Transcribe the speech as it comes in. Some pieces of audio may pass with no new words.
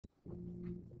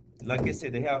Like I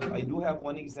said, I do have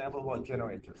one example about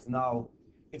generators. Now,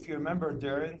 if you remember,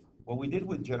 Darren, what we did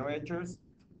with generators,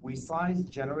 we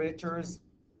sized generators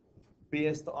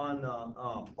based on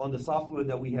the software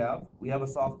that we have. We have a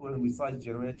software and we size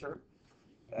generator.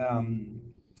 Um,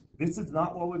 this is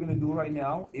not what we're going to do right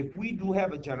now. If we do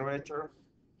have a generator,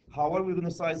 how are we going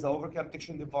to size the overcap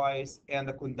detection device and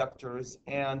the conductors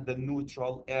and the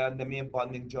neutral and the main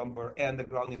bonding jumper and the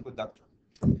grounding conductor?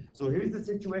 So here's the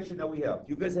situation that we have.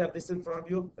 You guys have this in front of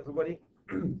you, everybody?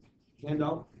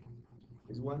 Handout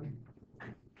is one.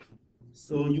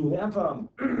 So you have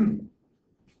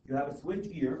you have a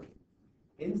switch gear.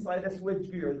 Inside a switch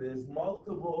gear, there's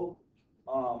multiple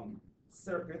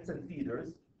circuits and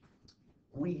feeders.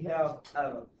 We have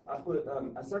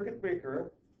a circuit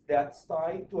breaker that's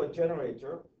tied to a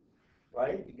generator,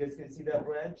 right? You guys can see that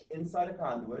branch inside a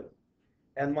conduit.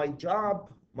 And my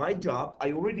job,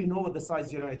 I already know what the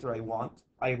size generator I want.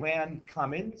 I ran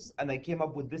Cummins and I came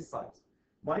up with this size.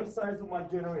 My size of my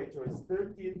generator is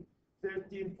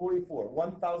 1344,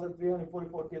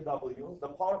 1344 kW. The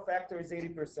power factor is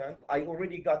 80%. I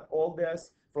already got all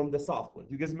this from the software.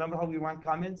 You guys remember how we ran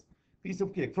Cummins? Piece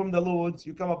of cake. From the loads,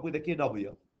 you come up with a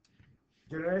kW.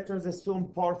 Generators assume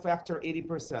power factor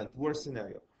 80%, worst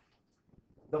scenario.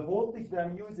 The voltage that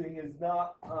I'm using is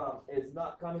not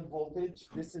common voltage.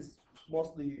 This is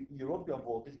mostly European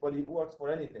voltage, but it works for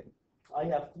anything. I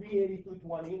have 380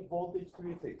 220 voltage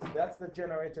 3 phase. That's the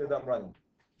generator that I'm running.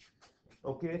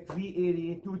 Okay,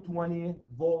 380 220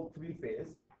 volt 3 phase.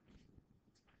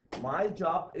 My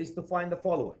job is to find the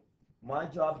following.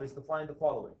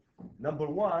 Number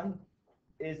one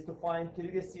is to find, can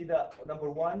you guys see that? Number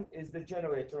one is the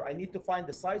generator. I need to find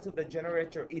the size of the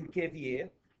generator in kVA.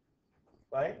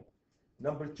 Right?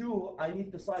 Number two, I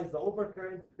need to size the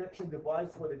overcurrent detection device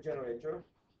for the generator.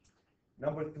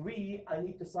 Number three, I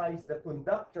need to size the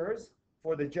conductors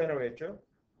for the generator.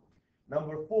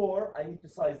 Number four, I need to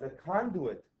size the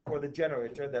conduit for the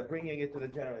generator, that bringing it to the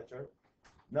generator.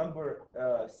 Number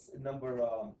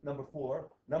four.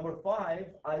 Number five,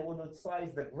 I want to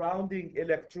size the grounding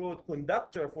electrode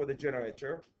conductor for the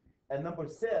generator. And number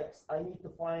six, I need to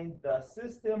find the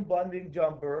system bonding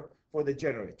jumper for the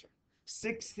generator.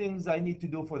 6 things I need to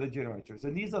do for the generators.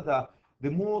 And these are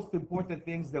the most important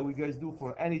things that we guys do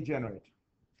for any generator.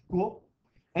 Cool?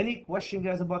 Any question,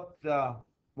 guys, about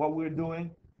what we're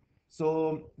doing?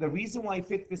 So the reason why I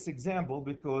picked this example,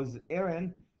 because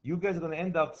Aaron, you guys are going to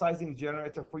end up sizing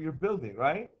generator for your building,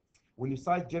 right? When you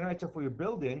size generator for your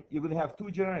building, you're going to have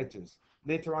 2 generators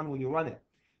later on when you run it.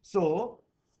 So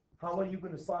how are you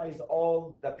going to size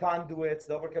all the conduits,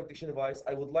 the overcap detection device?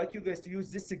 I would like you guys to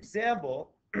use this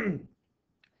example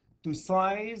to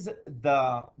size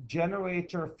the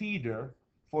generator feeder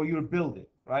for your building,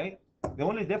 right? The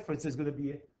only difference is going to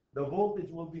be the voltage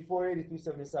will be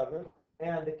 480-277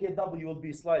 and the kW will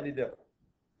be slightly different.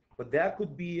 But that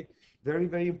could be very,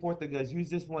 very important, guys. Use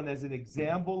this one as an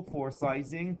example for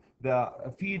sizing the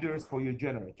feeders for your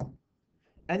generator.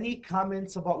 Any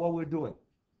comments about what we're doing?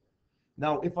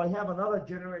 Now, if I have another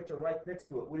generator right next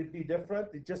to it, would it be different?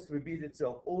 It just repeats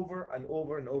itself over and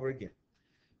over and over again.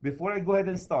 Before I go ahead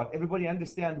and start, everybody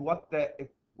understand what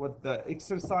the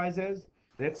exercise is?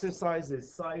 The exercise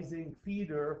is sizing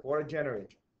feeder for a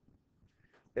generator.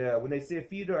 When I say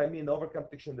feeder, I mean the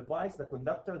overcap detection device, the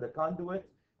conductor, the conduit,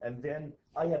 and then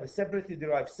I have a separately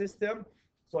derived system.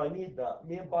 So I need the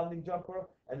main bonding jumper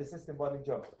and the system bonding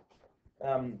jumper.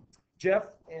 Jeff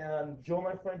and Joe,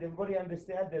 my friend, everybody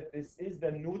understand that this is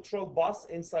the neutral bus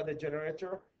inside the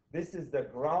generator. This is the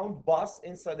ground bus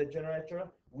inside the generator.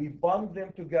 We bond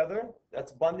them together.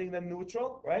 That's bonding them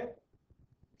neutral, right?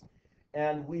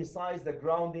 And we size the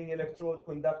grounding electrode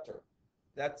conductor.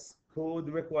 That's code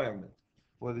requirement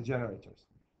for the generators.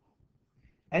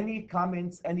 Any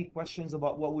comments, any questions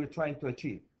about what we're trying to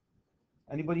achieve?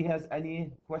 Anybody has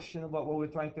any question about what we're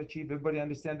trying to achieve? Everybody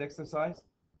understand the exercise?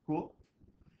 Cool.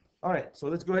 All right, so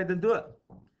let's go ahead and do it.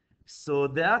 So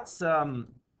that's to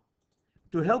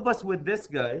help us with this,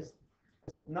 guys.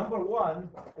 Number one,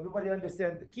 everybody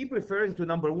understand, keep referring to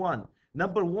number one.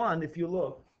 Number one, if you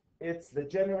look, it's the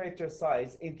generator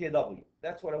size in kW.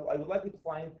 That's what I would like you to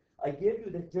find. I gave you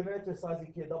the generator size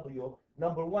in kW.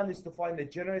 Number one is to find the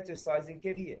generator size in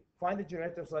kVA. Find the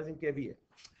generator size in kVA.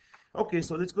 Okay,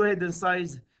 so let's go ahead and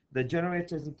size the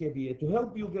generators in kVA. To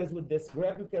help you guys with this,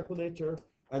 grab your calculator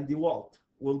and the watt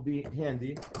will be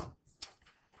handy.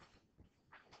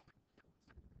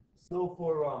 So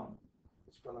for I'm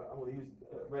going to use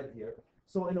red here.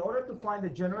 So in order to find the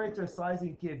generator size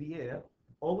in kVA,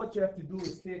 all what you have to do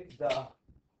is take your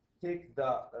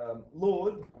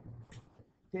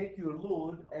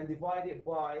load and divide it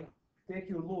by take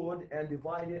your load and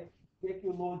divide it. Take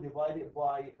your load, divide it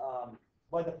by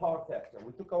the power factor.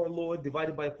 We took our load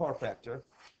divided by a power factor.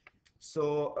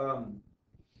 So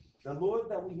the load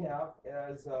that we have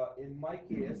is in my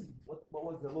case, what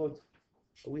was the load?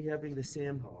 Are we having the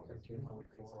same?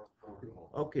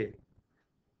 Okay.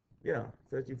 Yeah,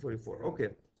 1344. Okay.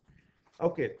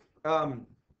 Okay. I'm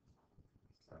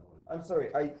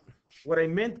sorry. What I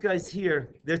meant, guys,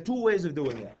 here, there are two ways of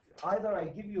doing it. Either I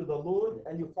give you the load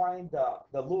and you find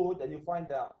the load and you find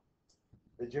the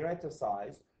generator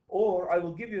size, or I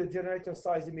will give you the generator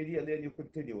size immediately and you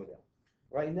continue with it.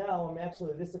 Right now, I'm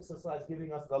actually this exercise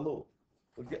giving us the load.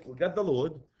 We got the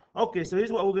load. Okay, so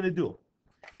here's what we're going to do.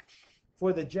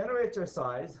 For the generator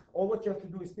size, all what you have to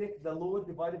do is take the load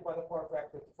divided by the power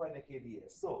factor to find the KVA.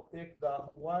 So take the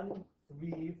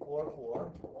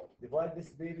 1344, divide this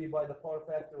baby by the power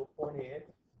factor of 0.8,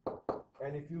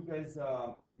 and if you guys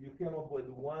you came up with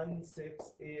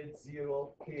 1680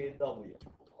 kW.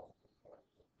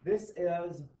 This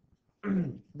is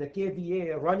the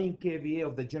KVA, running KVA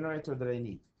of the generator that I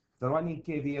need. The running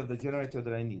KVA of the generator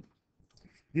that I need.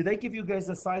 Did I give you guys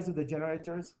the size of the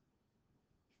generators?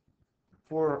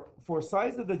 For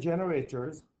size of the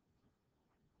generators,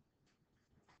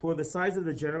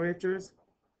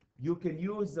 you can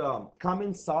use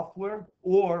common software,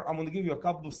 or I'm going to give you a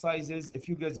couple of sizes. If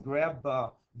you guys grab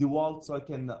DeWalt, so I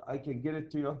can get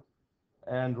it to you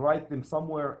and write them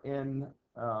somewhere in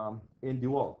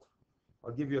DeWalt.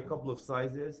 I'll give you a couple of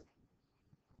sizes.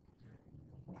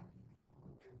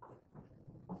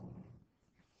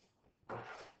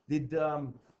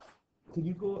 Can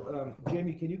you go,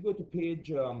 Jamie? Can you go to page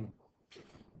 3-12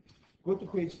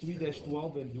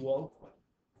 in DeWalt?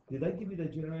 Did I give you the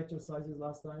generator sizes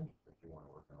last time? If you want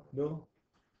to work on it. No.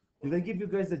 Did I give you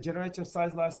guys the generator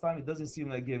size last time? It doesn't seem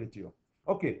like I gave it to you.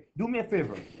 Okay. Do me a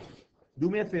favor.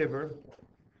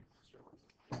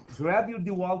 Grab your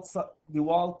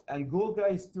DeWalt and go,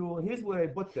 guys, to. Here's where I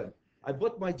put them. I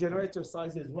put my generator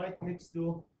sizes right next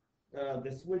to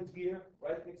the switch gear.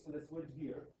 Right next to the switch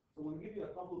gear. So we'll give you a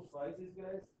couple of sizes,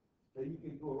 guys, that you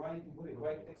can go right and put it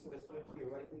right next to the switch gear,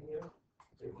 right in here.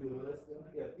 If you listen,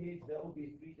 yeah, page, that will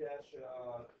be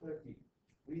 3-13.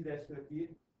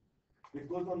 3-13.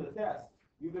 Because on the test,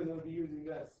 you guys will be using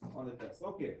this on the test.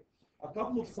 Okay, a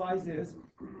couple of sizes.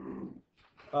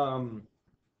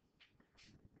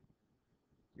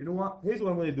 You know what? Here's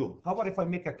what I'm going to do. How about if I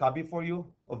make a copy for you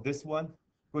of this one?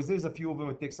 Because there's a few of them,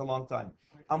 it takes a long time.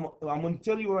 I'm going to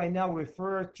tell you right now,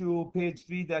 refer to page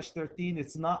 3-13.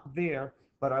 It's not there,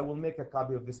 but I will make a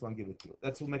copy of this one, give it to you.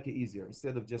 That will make it easier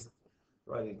instead of just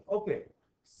writing. Okay,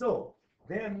 so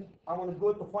then I'm going to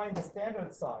go to find the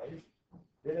standard size.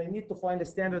 Then I need to find a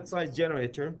standard size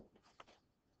generator.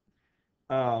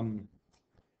 So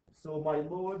my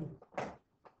load,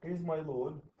 here's my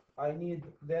load. I need,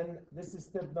 then this is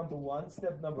step number 1.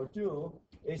 Step number 2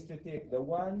 is to take the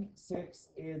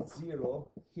 1680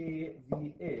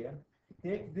 kVA,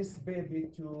 take this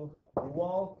baby to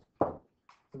DeWalt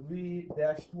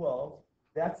 3-12.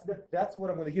 That's what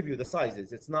I'm going to give you, the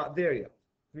sizes. It's not there yet.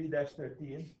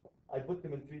 3-13. I put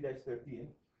them in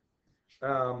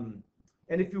 3-13.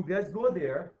 And if you guys go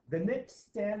there, the next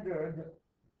standard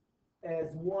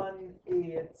is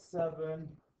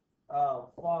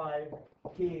 1875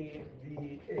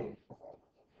 kVA.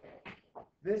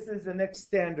 This is the next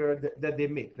standard that they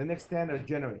make, the next standard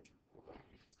generator.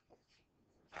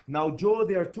 Now, Joe,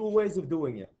 there are two ways of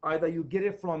doing it. Either you get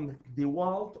it from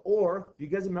DeWalt, or you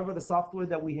guys remember the software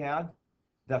that we had,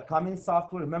 the Cummins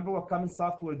software. Remember what Cummins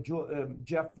software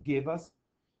Jeff gave us?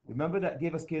 Remember that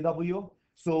gave us KW?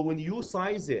 So when you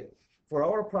size it for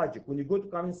our project, when you go to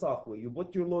Cummins software, you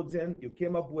put your loads in, you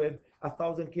came up with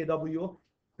 1000 kW.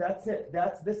 That's it.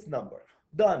 That's this number.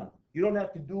 Done. You don't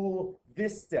have to do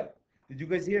this step. Did you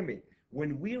guys hear me?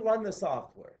 When we run the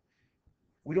software,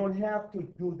 we don't have to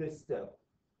do this step.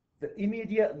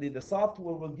 Immediately, the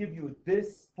software will give you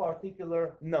this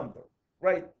particular number,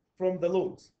 right, from the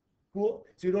loads. Cool?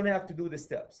 So you don't have to do the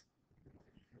steps.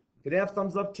 Can I have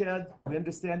thumbs up, Chad? We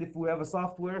understand if we have a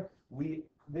software,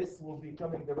 this will be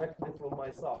coming directly from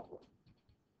my software.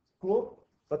 Cool?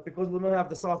 But because we don't have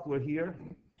the software here,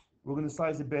 we're going to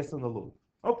size it based on the load.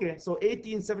 Okay, so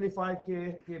 1875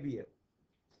 kVA.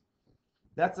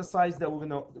 That's the size that we're going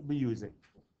to be using.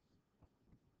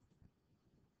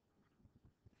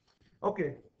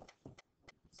 Okay,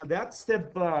 so that's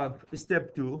step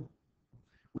 2.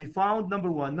 We found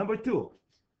number 1. Number 2.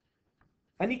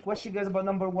 Any question, guys, about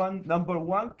number 1? Number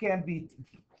 1 can be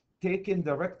taken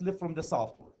directly from the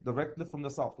software.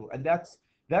 And that's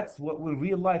what in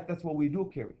real life, that's what we do,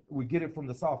 Kerry. We get it from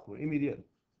the software immediately.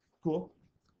 Cool.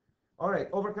 All right,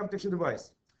 overcome texture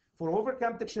device. for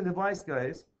overcurrent protection device,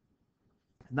 guys,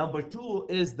 number 2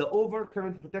 is the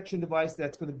overcurrent protection device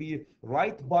that's going to be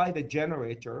right by the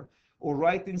generator or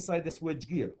right inside the switch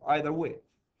gear, either way.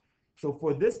 So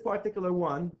for this particular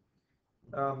one,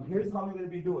 here's how we're going to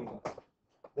be doing it.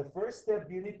 The first step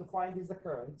you need to find is the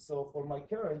current. So for my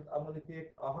current, I'm going to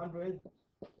take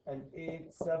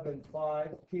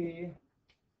 108.75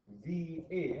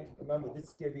 kVA. Remember, this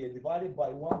is kVA divided by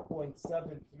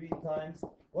 1.73 times.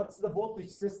 What's the voltage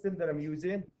system that I'm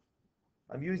using?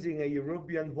 I'm using a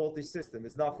European voltage system.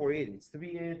 It's not 480. It's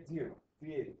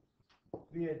 380.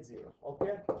 380.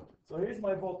 Okay. So here's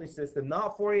my voltage system.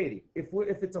 Not 480. If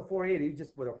it's a 480,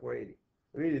 just put a 480.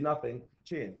 Really nothing.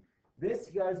 Change. This,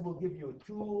 guys, will give you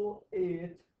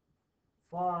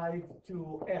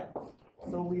 2852 amps.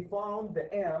 So we found the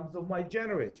amps of my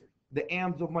generator. The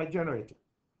amps of my generator.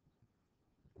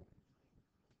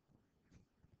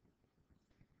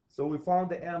 So we found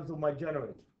the amps of my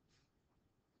generator.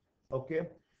 Okay.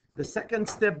 The second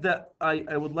step that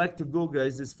I would like to go,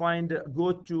 guys, is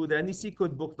go to the NEC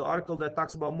code book, the article that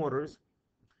talks about motors,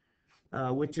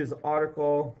 which is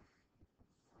article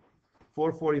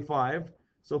 445.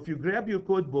 So if you grab your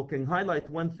code book and highlight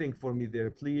one thing for me there,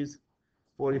 please.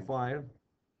 45.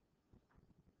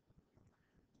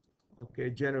 Okay,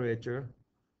 generator.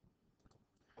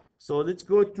 So let's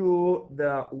go to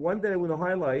the one that I want to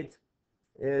highlight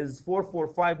is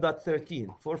 445.13.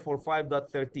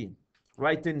 445.13.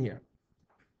 Right in here.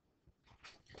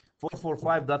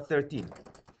 445.13.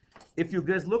 If you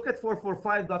guys look at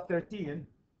 445.13,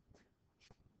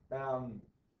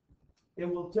 it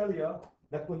will tell you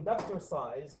the conductor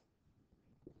size.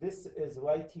 This is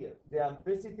right here. The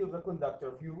ampacity of the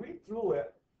conductor. If you read through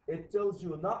it, it tells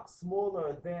you not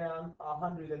smaller than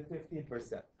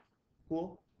 115%.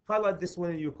 Cool? Highlight this one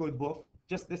in your code book,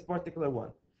 just this particular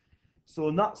one.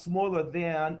 So not smaller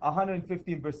than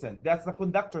 115%. That's the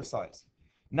conductor size.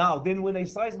 Now, then when I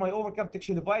size my overcurrent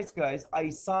protection device, guys, I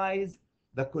size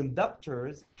the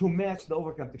conductors to match the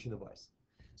overcurrent protection device.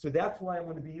 So that's why I'm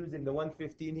going to be using the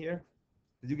 115 here.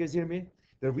 Did you guys hear me?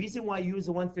 The reason why I use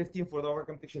the 115 for the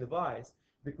overcurrent protection device,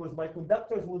 because my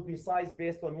conductors will be sized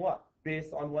based on what?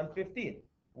 Based on 115.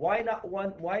 Why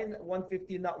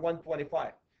 115, not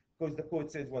 125? Because the code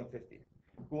says 115.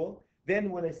 Cool?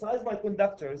 Then when I size my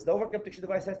conductors, the overcurrent protection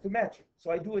device has to match it.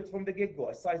 So I do it from the get-go.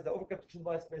 I size the overcurrent protection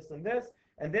device based on this,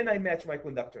 and then I match my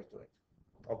conductor to it.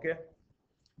 Okay?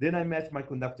 Then I match my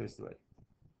conductors to it.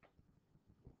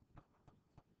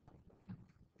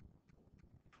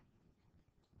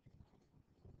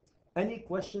 Any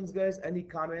questions, guys? Any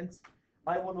comments?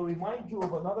 I want to remind you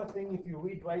of another thing. If you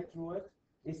read right through it,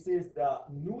 it says the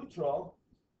neutral,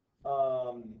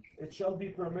 it shall be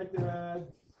permitted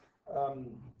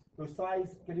to size.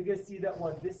 Can you guys see that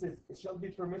one? This is, it shall be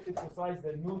permitted to size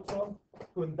the neutral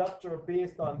conductor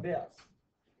based on this.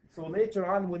 So later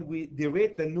on, when we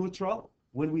derate the neutral,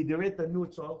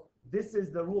 this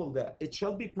is the rule that it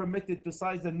shall be permitted to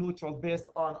size the neutral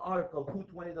based on Article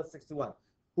 220.61.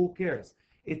 Who cares?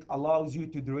 It allows you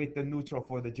to derate the neutral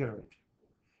for the generator.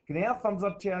 Can I have thumbs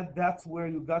up, Chad? That's where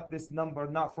you got this number,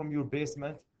 not from your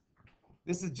basement.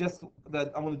 This is just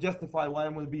that I'm going to justify why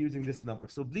I'm going to be using this number.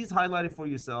 So please highlight it for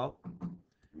yourself.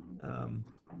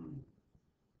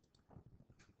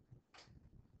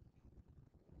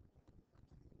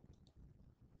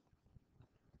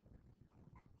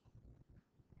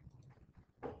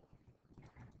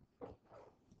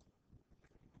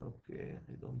 Okay,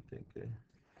 I don't think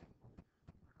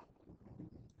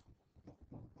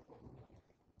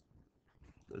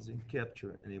doesn't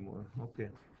capture anymore. Okay.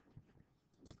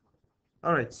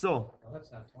 All right, so. Well,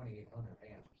 that's not 2,800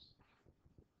 amps.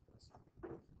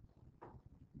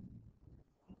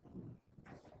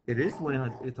 It is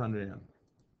 2,800 amp.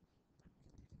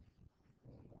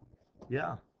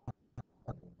 Yeah.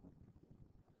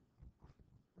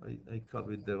 I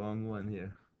copied the wrong one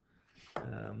here.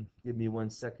 Give me 1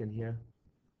 second here.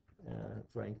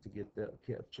 Trying to get the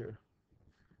capture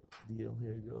deal.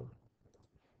 Here you go.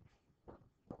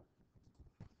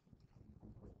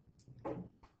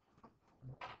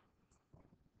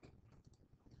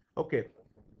 Okay.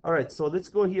 All right. So let's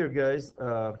go here, guys.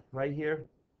 Right here.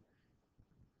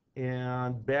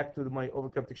 And back to my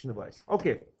overcurrent protection device.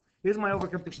 Okay. Here's my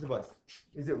overcurrent protection device.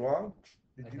 Is it wrong?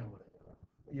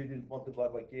 You didn't multiply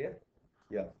by K?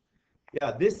 Yeah.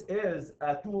 Yeah, this is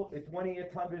a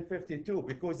 2852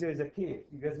 because there's a K.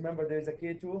 You guys remember there's a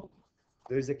K too?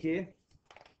 There's a K.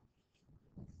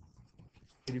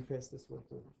 Can you pass this one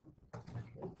too? Thank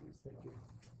you.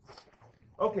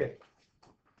 Okay.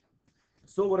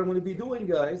 So what I'm going to be doing,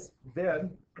 guys,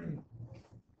 then,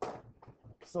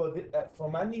 So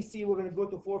from NEC, we're going to go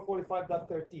to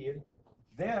 445.13.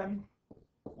 Then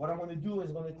what I'm going to do is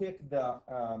I'm going to take the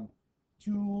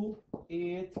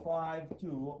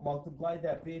 2852, multiply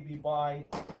that baby by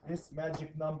this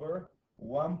magic number,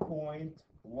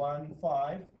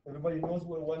 1.15. Everybody knows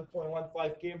where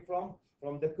 1.15 came from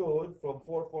the code, from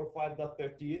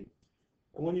 445.13.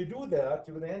 And when you do that,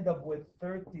 you're going to end up with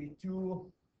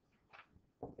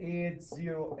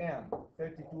 3280 amps.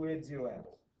 3280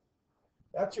 amps.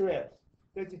 That's your amps,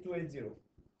 3280.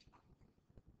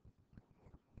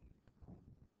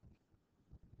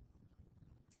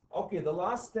 Okay, the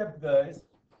last step, guys,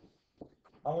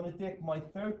 I want to take my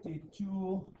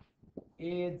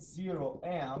 3280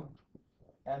 amp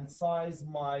and size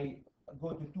my,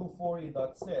 go to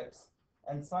 240.6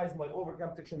 and size my overcome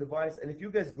protection device. And if you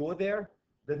guys go there,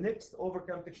 the next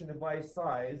overcome protection device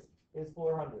size is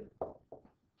 400.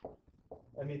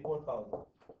 4,000.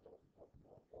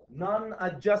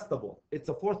 Non-adjustable. It's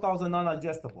a 4,000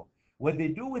 non-adjustable. What they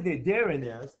do with the daring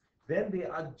is, then they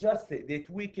adjust it, they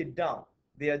tweak it down,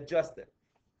 they adjust it.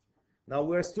 Now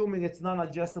we're assuming it's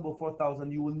non-adjustable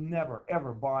 4,000. You will never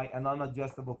ever buy a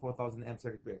non-adjustable 4,000 amp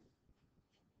circuit breaker.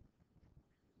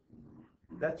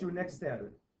 That's your next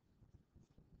standard.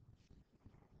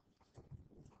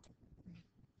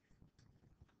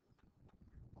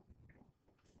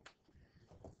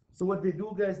 So what they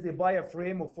do, guys, they buy a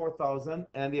frame of 4,000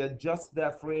 and they adjust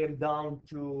that frame down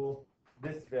to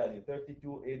this value,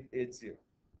 3280.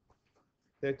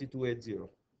 3280.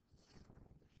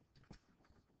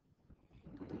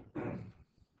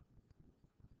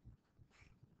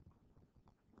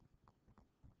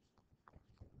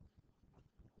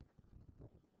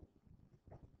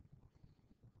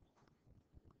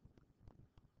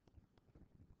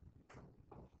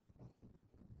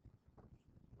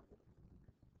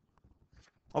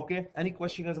 Okay, any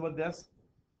questions about this?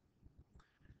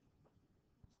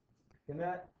 So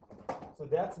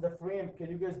that's the frame.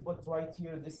 Can you guys put right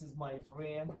here, this is my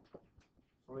frame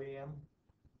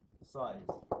size.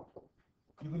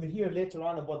 You're going to hear later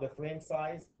on about the frame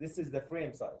size. This is the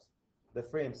frame size,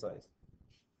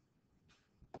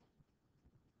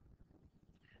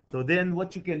 So then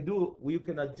what you can do, you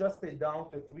can adjust it down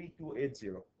to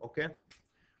 3280, okay?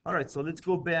 All right, so let's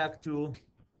go back to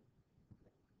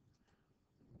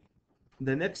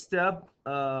the next step.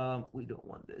 We don't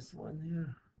want this one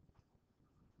here.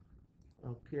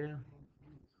 Okay.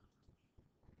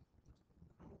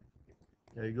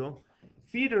 There you go.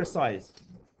 Feeder size.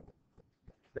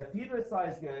 The feeder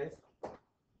size, guys,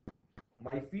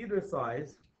 my feeder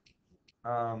size,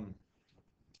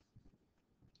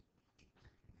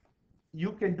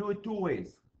 you can do it two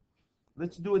ways.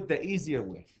 Let's do it the easier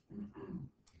way.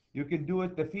 You can do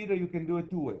it, the feeder, you can do it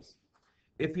two ways.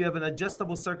 If you have an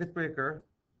adjustable circuit breaker,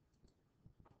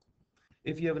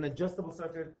 you can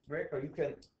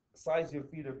size your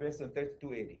feeder based on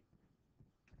 3280.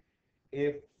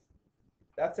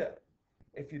 That's it.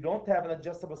 If you don't have an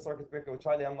adjustable circuit breaker, which is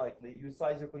highly unlikely, you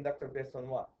size your conductor based on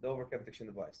what? The overcome protection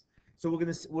device. So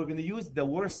we're gonna use the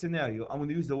worst scenario. I'm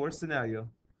gonna use the worst scenario,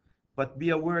 but be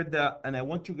aware that, and I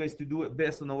want you guys to do it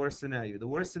based on the worst scenario. The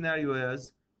worst scenario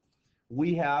is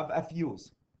we have a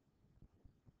fuse,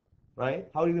 right?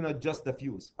 How are you gonna adjust the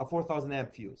fuse? A 4,000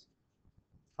 amp fuse.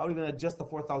 How are you gonna adjust the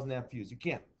 4,000 amp fuse? You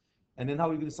can't. And then how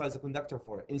are you gonna size the conductor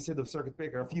for it? Instead of circuit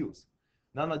breaker, a fuse,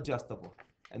 non-adjustable.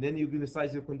 And then you're going to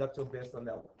size your conductor based on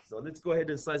that one. So let's go ahead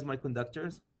and size my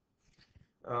conductors.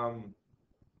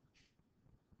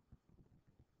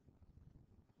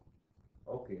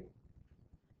 Okay.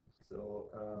 So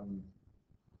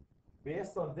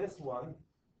based on this one,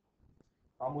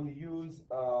 I'm going to use,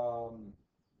 so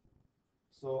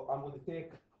I'm going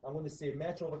to say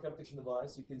match overcome protection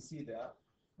device. You can see that.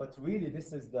 But really,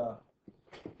 this is the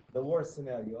worst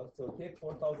scenario. So take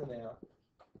 4,000 amp.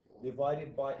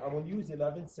 Divided by, I will use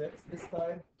 11 sets this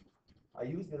time. I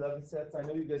used 11 sets. I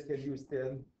know you guys can use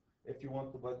 10 if you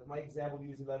want to, but my example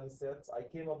use 11 sets. I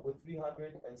came up with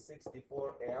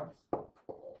 364 amps,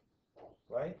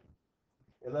 right?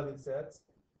 11 sets.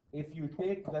 If you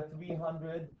take the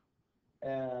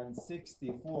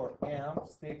 364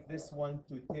 amps, take this one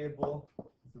to table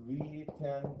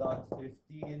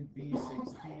 310.15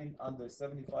 B16 under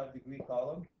 75-degree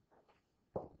column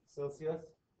Celsius.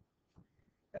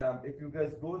 If you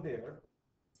guys go there,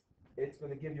 it's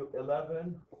going to give you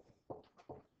 11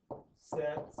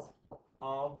 sets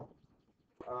of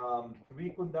 3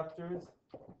 conductors,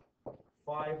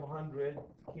 500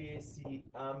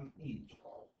 kcm each.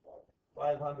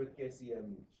 500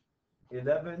 kcm each.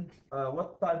 11.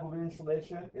 What type of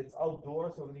insulation? It's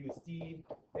outdoor, so we're going to use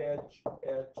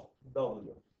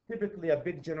THHW. Typically, a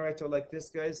big generator like this,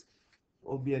 guys,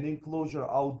 will be an enclosure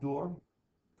outdoor,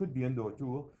 could be indoor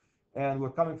too, and we're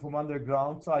coming from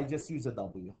underground, so I just use a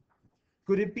W.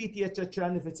 Could it be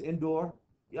THHN if it's indoor?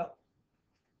 Yep.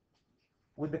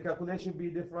 Would the calculation be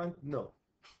different? No.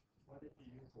 Why did you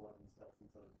use 11 steps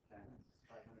instead of 10? Is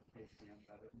 500 kcm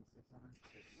better than 600?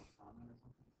 Is it more common or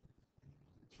something?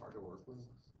 It's hard to work with.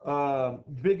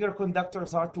 Bigger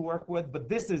conductors hard to work with, but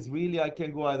this is really, I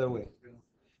can go either way.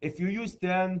 If you use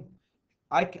 10,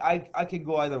 I can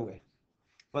go either way.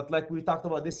 But like we talked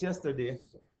about this yesterday,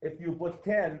 if you put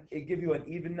 10, it gives you an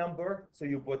even number. So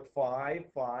you put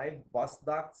 5 bus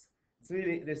ducts. It's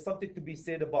really, there's something to be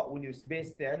said about when you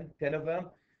space 10 of them,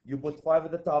 you put 5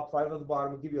 at the top, 5 at the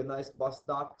bottom, it'll give you a nice bus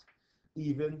duct,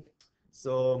 even.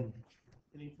 So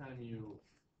Anytime you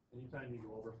go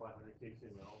over 500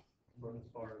 kcm, but as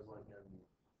far as like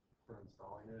for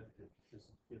installing it, it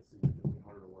just gets significantly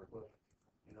harder to work with.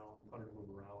 You know, harder to move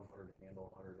around, harder to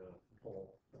handle, harder to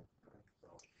pull. So.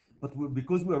 but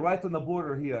because we're right on the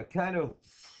border here, kind of,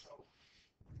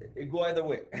 it go either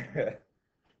way.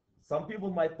 Some people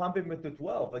might pump him into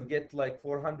 12 and get like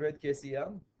 400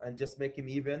 kcm and just make him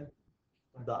even.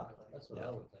 Duct. That's what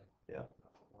I would think. Yeah.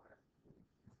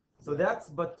 So that's,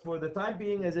 but for the time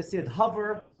being, as I said,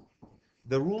 hover.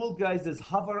 The rule, guys, is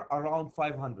hover around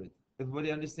 500.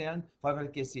 Everybody understand?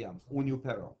 500 kcm when you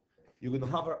parallel. You're going to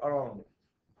hover around it.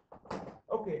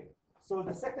 Okay. So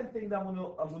the second thing that I'm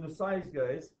going to size,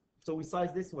 guys. So we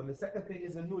size this one. The second thing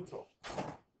is a neutral.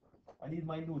 I need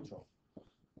my neutral.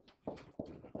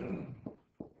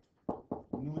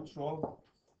 Neutral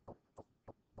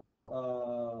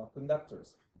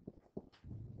conductors.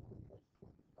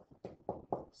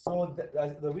 So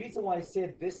the reason why I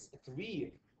said this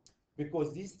 3,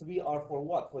 because these 3 are for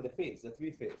what? For the phase, the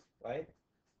 3 phase, right?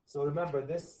 So remember,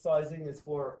 this sizing is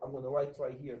for, I'm going to write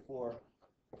right here, for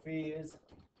phase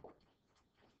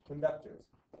conductors.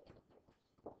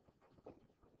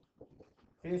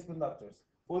 Phase conductors.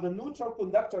 For the neutral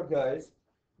conductor, guys,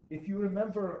 if you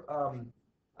remember,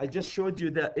 I just showed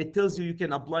you that it tells you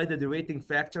can apply the derating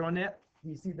factor on it.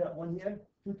 You see that one here,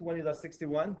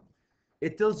 220.61.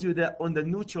 It tells you that on the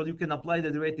neutral, you can apply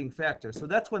the derating factor. So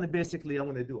that's what basically I'm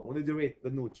going to do. I'm going to derate the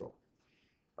neutral.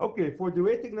 Okay, for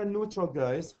derating the neutral,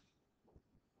 guys,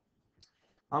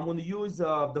 I'm going to use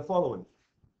the following.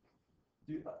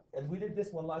 And we did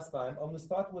this one last time. I'm going to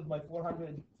start with my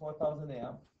 4,000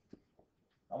 amp.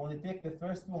 I want to take the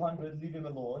first 200, leave them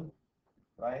alone,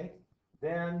 right?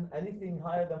 Then anything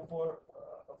higher than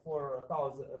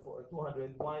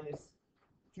 200 minus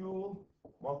 2,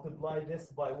 multiply this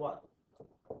by what?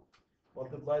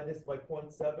 Multiply this by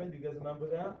 0.7, you guys remember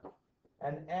that?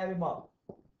 And add them up.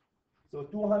 So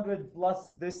 200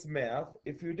 plus this math,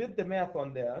 if you did the math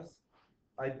on this,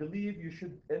 I believe you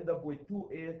should end up with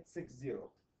 2860.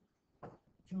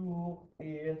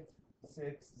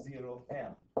 2860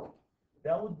 amp.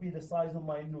 That would be the size of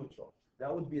my neutral.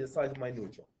 That would be the size of my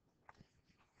neutral.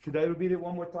 Should I repeat it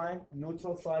one more time?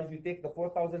 Neutral size, you take the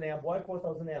 4,000 amp. Why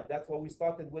 4,000 amp? That's what we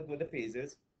started with the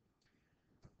phases.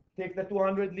 Take the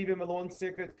 200, leave them alone.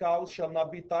 Sacred cows shall not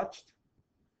be touched.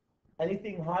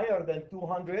 Anything higher than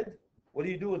 200, what do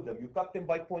you do with them? You cut them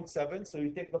by 0.7. So you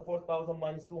take the 4,000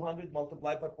 minus 200,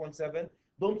 multiply by 0.7.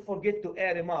 Don't forget to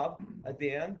add them up at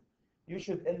the end. You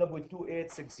should end up with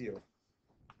 2860.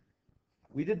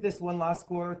 We did this one last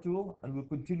quarter too, and we'll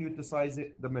continue to size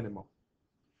it the minimum.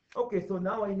 Okay, so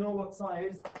now I know what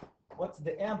size, what's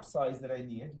the amp size that I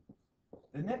need.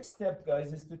 The next step,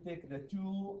 guys, is to take the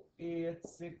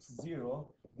 2860,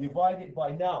 divide it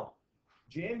by now.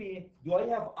 Jamie, do I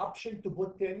have option to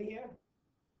put 10 here?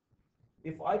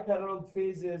 If I parallel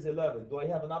phases 11, do I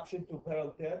have an option to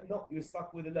parallel 10? No, you're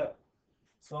stuck with 11.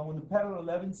 So I'm going to parallel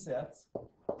 11 sets.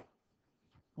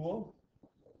 Cool.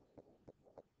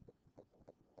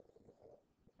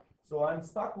 So I'm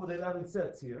stuck with 11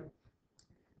 sets here.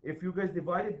 If you guys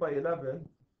divide it by 11,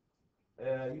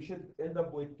 you should end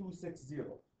up with 260.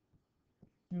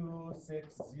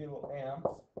 260 amps.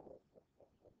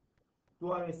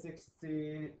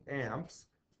 260 amps.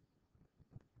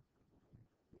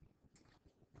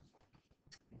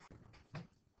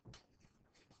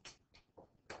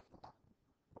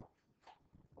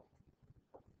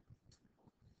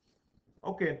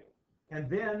 Okay, and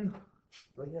then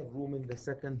do I have room in the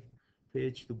second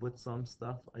page to put some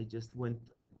stuff? I just went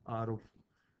out of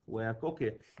whack.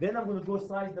 Okay, then I'm going to go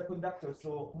size the conductor.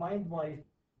 So mind I'm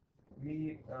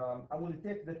going to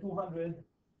take the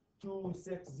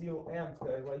 260 amps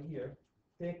guy right here,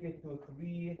 take it to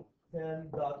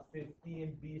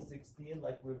 310.15 B16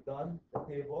 like we've done the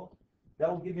table.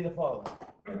 That will give me the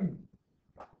following.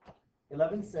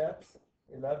 11 sets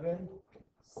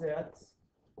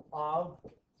of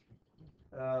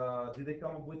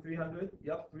 300,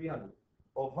 yep, 300.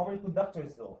 Of how many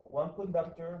conductors though? One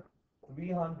conductor,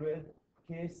 300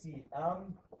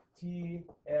 kcm THHW.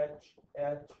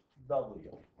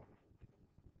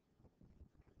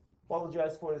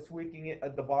 Apologize for tweaking it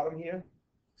at the bottom here.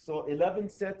 So 11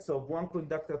 sets of one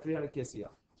conductor, 300 kcm.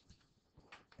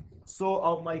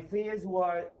 So my phases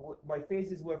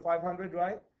were 500,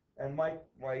 right? And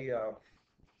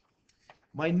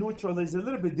my neutral is a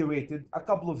little bit derated, a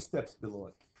couple of steps below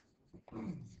it.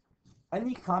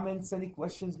 Any comments, any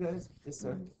questions, guys? Yes,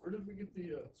 sir. Where did we get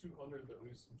the 200 that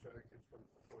we subtracted from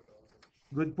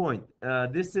 4,000? Good point.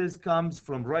 This comes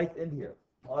from right in here,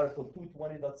 Article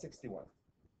 220.61.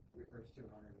 First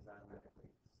 200 is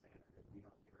automatically standard, if you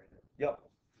don't get rid of it. Yep,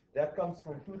 that comes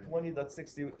from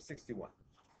 220.61.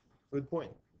 Good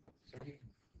point. So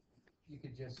you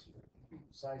could just,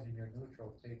 sizing your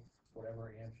neutral, take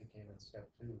whatever amps you came in step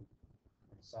 2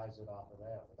 and size it off of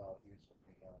that without using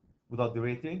Without the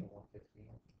rating? the 115.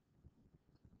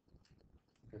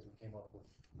 Because we came up with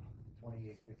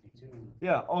 2852.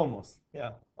 Yeah, almost.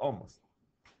 Yeah, almost.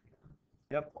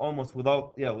 Yep, almost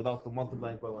without the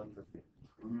multiplying by 150.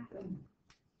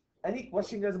 Any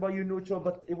question, guys, about your neutral?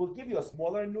 But it will give you a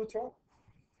smaller neutral.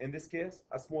 In this case,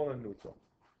 a smaller neutral.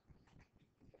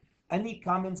 Any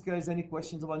comments, guys? Any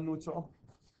questions about neutral?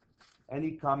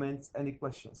 Any comments? Any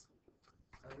questions?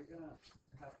 Are we gonna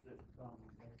have to,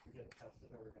 when we get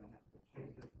tested, are we gonna have to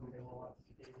change it from kilowatts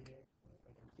to kVA?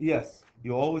 Yes,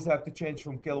 you always have to change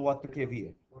from kilowatt to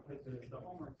kVA. Because the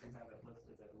homework we have it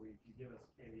listed that you give us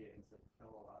kVA instead of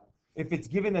kilowatts. If it's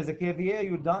given as a kVA,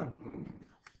 you're done.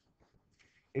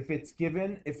 If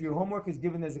your homework is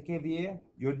given as a kVA,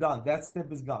 you're done. That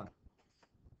step is gone.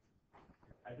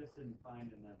 I just didn't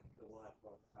find in the last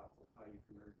book how you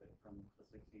convert it from the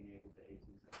 1680 to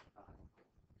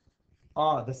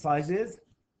 1875. The sizes.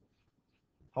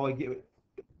 How I give it?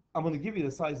 I'm gonna give you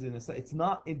the sizes in a second. It's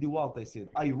not in DeWalt. I said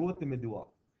I wrote them in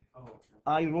DeWalt. Oh, okay.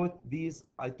 I wrote these.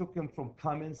 I took them from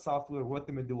Common Software. Wrote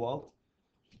them in DeWalt.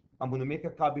 I'm gonna make a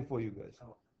copy for you guys.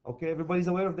 Okay, everybody's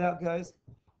aware of that, guys.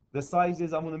 The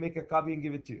sizes. I'm gonna make a copy and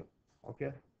give it to you.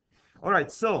 Okay. All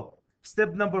right. So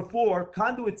step number 4: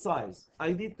 conduit size.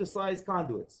 I need to size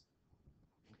conduits.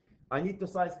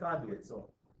 So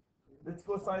let's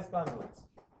go size conduits.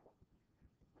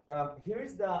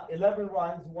 Here's the 11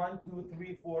 runs, 1, 2,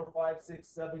 3, 4, 5, 6,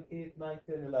 7, 8, 9,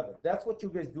 10, 11. That's what you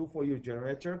guys do for your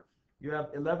generator. You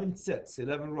have 11 sets,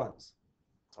 11 runs.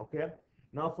 Okay?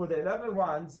 Now for the 11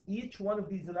 runs, each one of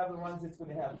these 11 runs is going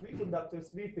to have 3 conductors,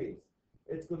 3 phase.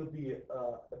 It's going to be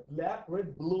black,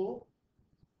 red, blue.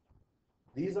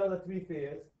 These are the 3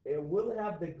 phase. It will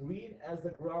have the green as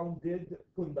the grounded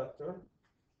conductor.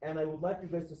 And I would like you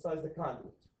guys to size the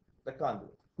conduit.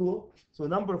 Cool. So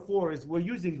number 4 is we're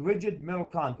using rigid metal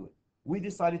conduit. We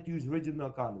decided to use rigid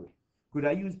metal conduit. Could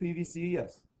I use PVC?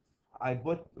 Yes. I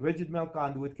bought rigid metal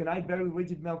conduit. Can I bury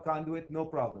rigid metal conduit? No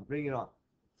problem. Bring it on.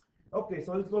 Okay,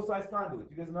 so let's go size conduit.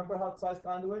 You guys remember how to size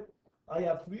conduit? I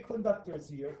have 3 conductors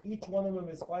here. Each one of them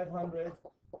is 500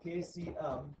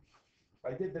 kcm.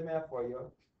 I did the math for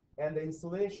you. And the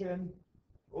insulation,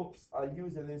 I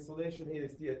use an insulation here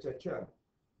is THHM.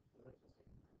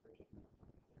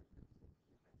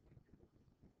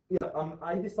 Yeah,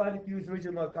 I decided to use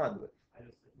rigid metal conduit. I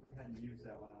just hadn't used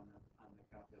that one on the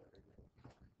calculator.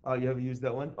 Oh, you haven't used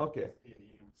that one? Okay.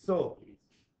 So,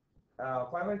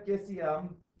 500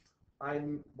 kcm, I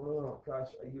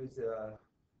use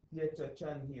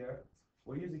THHN here.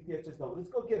 We're using THHW. Let's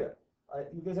go get it.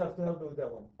 You guys have to help me with that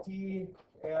one.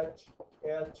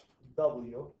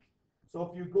 THHW. So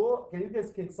if you go,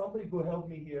 can somebody go help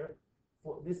me here?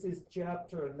 This is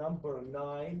chapter number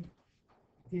 9,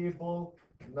 table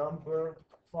number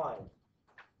 5.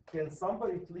 Can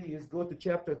somebody please go to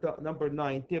chapter number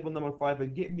 9, table number 5,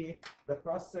 and get me the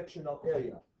cross-sectional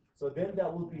area? So then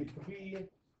that will be 3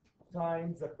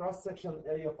 times the cross-sectional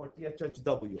area for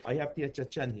THHW. I have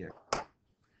THHN here.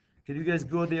 Can you guys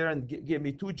go there and give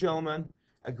me 2 gentlemen,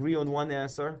 agree on one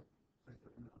answer?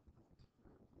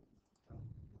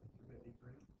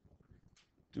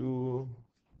 To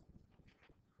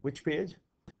which page?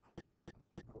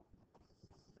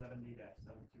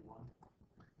 70-721.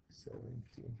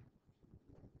 70.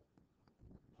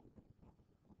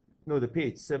 No, the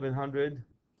page 721.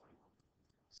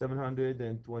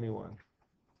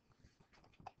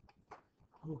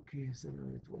 Okay,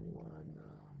 721.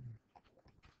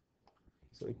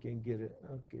 So I can get it.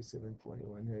 Okay,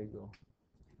 721. Here you go.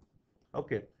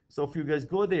 Okay, so if you guys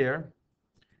go there,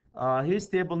 here's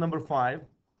table number 5.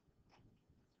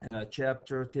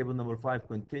 Chapter table number 5.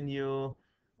 Continue.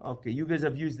 Okay, you guys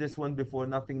have used this one before.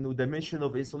 Nothing new. Dimension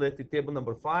of insulated table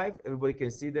number 5. Everybody can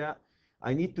see that.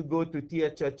 I need to go to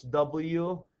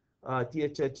THHW.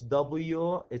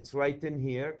 THHW, it's right in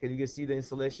here. Can you guys see the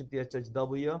installation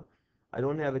THHW? I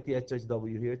don't have a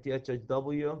THHW here.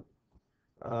 THHW,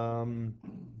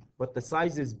 but the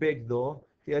size is big though.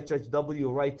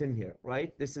 THHW right in here,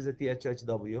 right? This is a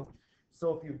THHW.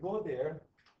 So if you go there,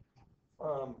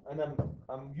 and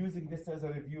I'm using this as a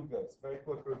review, guys. Very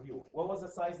quick review. What was the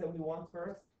size that we want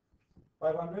first?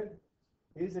 500.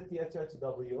 Here's a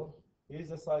THHW. Here's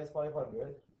the size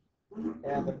 500.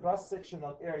 And the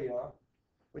cross-sectional area,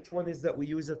 which one is that we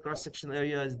use? The cross-sectional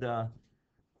area is the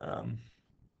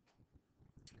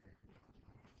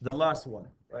last one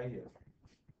right here.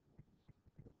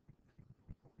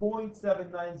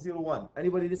 0.7901.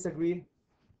 Anybody disagree?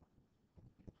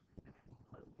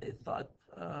 I thought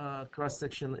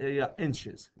cross-sectional area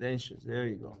inches. The inches. There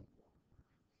you go.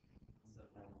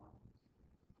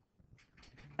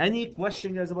 Any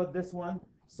question guys about this one?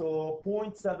 So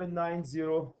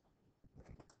 0.790.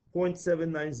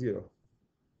 0.790.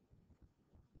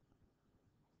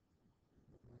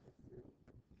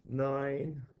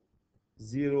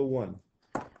 901.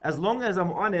 As long as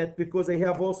I'm on it, because I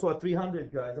have also a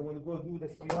 300, guys. I'm going to go do the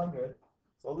 300.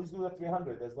 So let's do the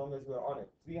 300 as long as we're on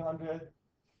it. 300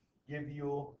 give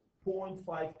you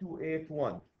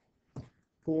 0.5281.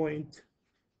 Where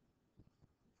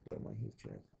am I here,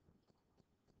 Chad?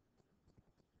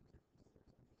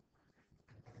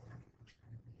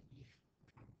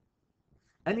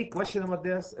 Any question about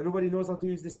this? Everybody knows how to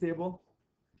use this table?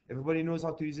 Everybody knows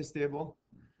how to use this table?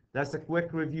 That's a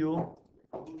quick review.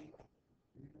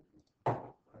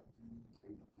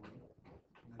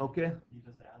 Okay. You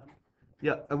just add them?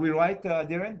 Yeah, are we right,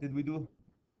 Darren? Did we do?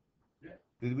 Yeah.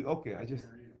 Did we? Okay, I just.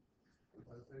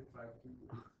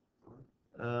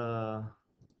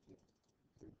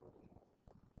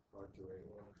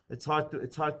 It's hard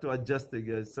to adjust it,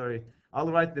 guys. Sorry,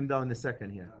 I'll write them down in a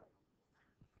second here.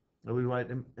 I will write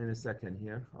them in a second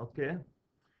here. Okay.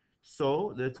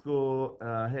 So let's go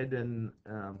ahead and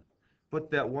put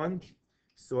that one.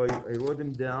 So I wrote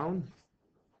them down.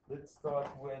 Let's start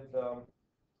with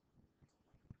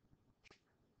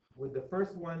the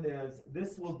first one. Is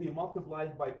this will be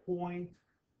multiplied by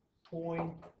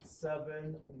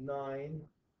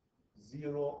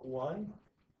 0.7901.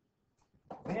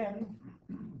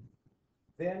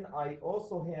 Then I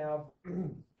also have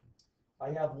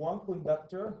I have one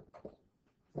conductor,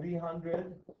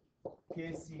 300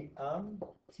 kcm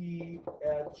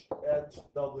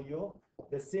THHW.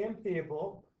 The same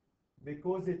table,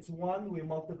 because it's 1, we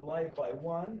multiply it by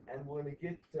 1, and we're going to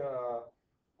get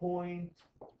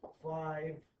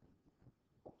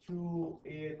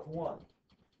 0.5281.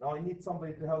 Now I need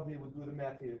somebody to help me with do the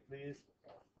math here, please.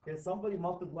 Can somebody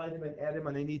multiply them and add them?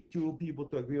 And I need 2 people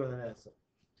to agree on an answer.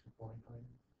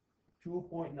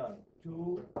 2.9.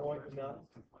 2.9.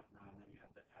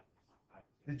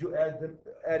 Did you add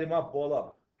them up, all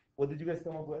up? What did you guys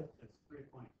come up with? It's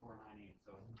 3.498,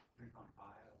 so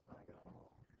 3.5, that's what I got.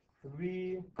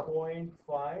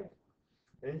 3.5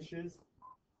 inches,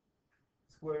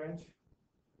 square inch.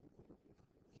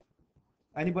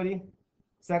 Anybody?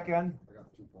 Second? I got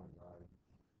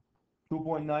 2.9.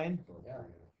 2.9? Yeah.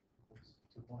 It's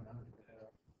 2.9.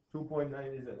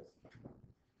 2.9 is this.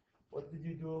 What did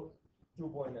you do?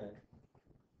 2.9.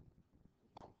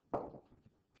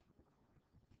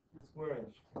 Square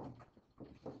inch. Yeah, I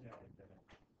did it.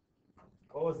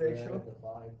 What was the issue?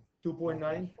 2.9? No,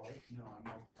 I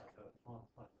multiplied the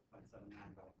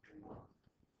 0.79 by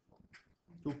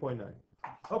 3. 2.9.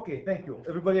 Okay, thank you.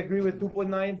 Everybody agree with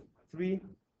 2.9? 3?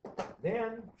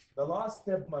 Then, the last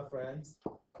step, my friends,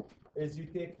 is you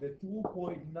take the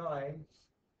 2.9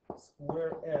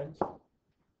 square inch.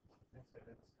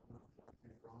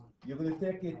 You're going to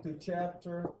take it to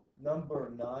chapter number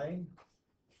 9,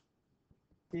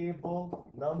 table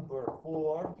number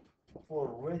 4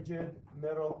 for rigid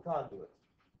metal conduit.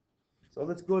 So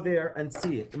let's go there and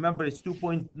see it. Remember, it's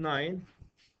 2.9.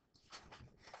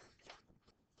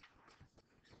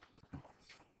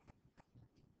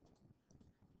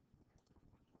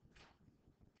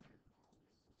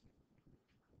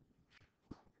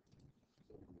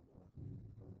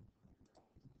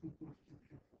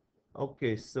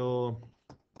 Okay, so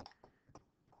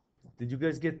did you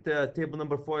guys get table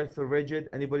number 4 for rigid?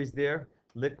 Anybody's there?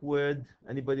 Liquid.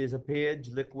 Anybody is a page?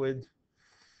 Liquid.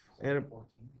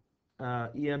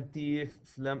 EMT.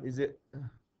 Phlegm. Is it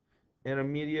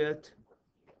intermediate?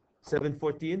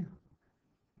 714.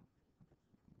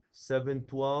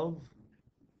 712.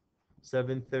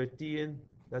 713.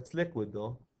 That's liquid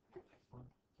though.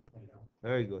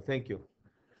 There you go. Thank you.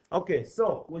 Okay,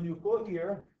 so when you go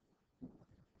here,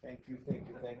 thank you.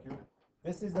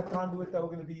 This is the conduit that we're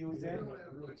gonna be using.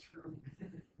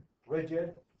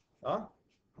 Rigid. Huh?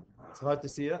 It's hard to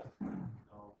see it.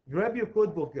 Grab your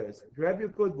code book, guys. Grab your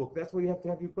code book. That's why you have to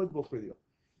have your code book with you.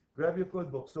 Grab your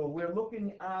code book. So we're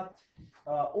looking at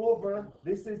over.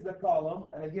 This is the column,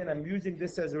 and again, I'm using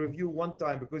this as a review one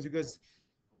time because you guys.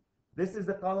 This is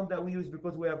the column that we use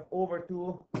because we have over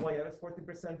 2 wires,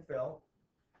 40% fill,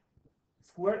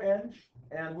 square inch,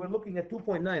 and we're looking at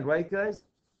 2.9, right, guys?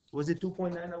 Was it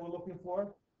 2.9 that we're looking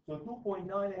for? So 2.9,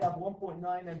 I have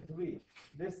 1.9 and 3.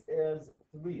 This is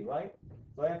 3, right?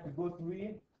 So I have to go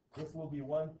 3. This will be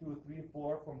 1, 2, 3,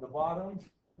 4 from the bottom.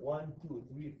 1, 2,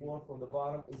 3, 4 from the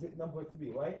bottom. Is it number 3,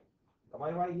 right? Am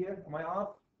I right here? Am I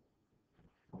off?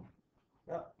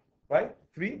 Yeah. Right?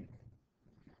 3?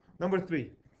 Number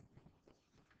 3.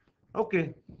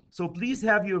 Okay. So please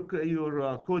have your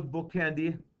code book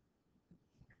handy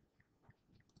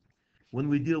when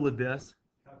we deal with this.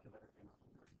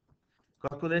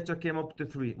 Calculator came up to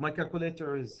 3. My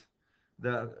calculator is,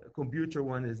 the computer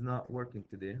one is not working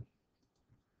today.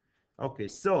 Okay,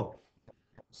 so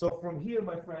from here,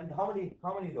 my friend, how many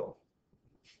though?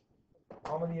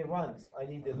 How many runs? I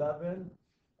need 11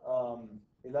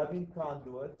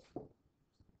 conduit,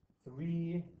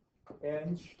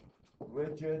 3-inch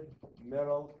rigid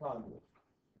metal conduit.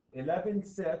 11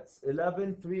 sets,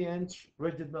 11 3-inch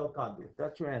rigid metal conduit.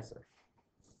 That's your answer.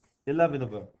 11 of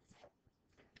them.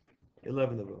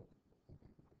 11 of them.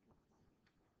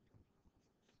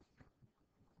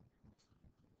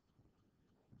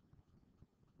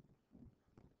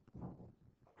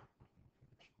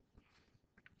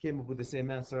 Came up with the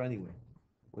same answer anyway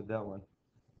with that one.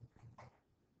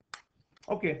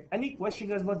 Okay, any question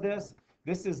guys about this?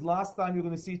 This is last time you're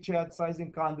going to see Chad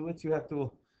sizing conduits. You have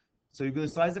to, so you're going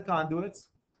to size the conduits.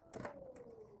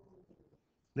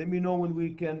 Let me know when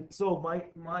we can. So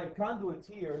my conduit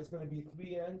here is going to be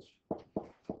 3-inch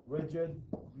rigid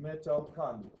metal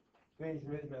conduit. 3-inch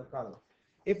rigid metal conduit.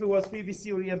 If it was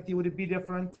PVC or EMT, would it be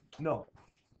different? No.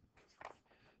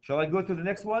 Shall I go to the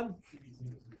next one?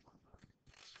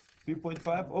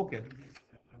 3.5? Okay.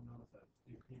 I've noticed that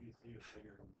the PVC is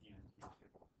bigger than ENT.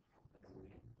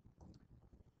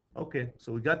 Okay,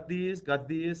 so we got these.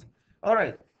 All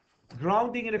right.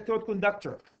 Grounding electrode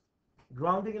conductor.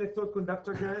 Grounding electrode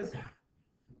conductor, guys.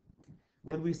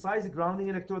 When we size a grounding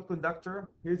electrode conductor,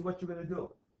 here's what you're going to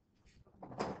do.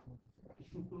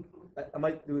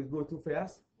 Do we go too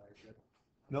fast?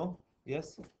 No?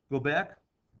 Yes? Go back?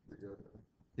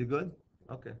 You good?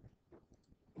 Okay.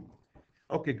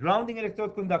 Okay, grounding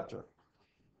electrode conductor.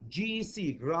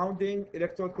 GEC, grounding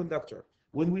electrode conductor.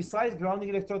 When we size grounding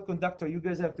electrode conductor, you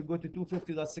guys have to go to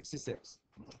 250.66.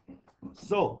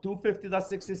 So,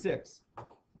 250.66.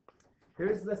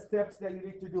 Here's the steps that you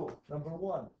need to do. Number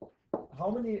 1,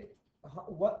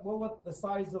 what the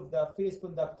size of the phase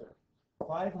conductor?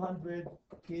 500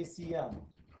 kcm.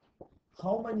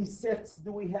 How many sets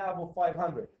do we have of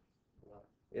 500?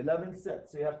 11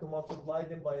 sets. So you have to multiply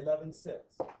them by 11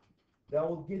 sets. That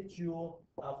will get you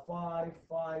a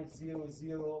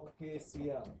 5500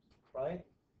 kcm, right?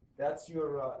 That's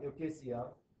your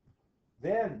kcm.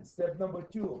 Then step number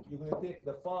 2, you're going to take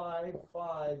the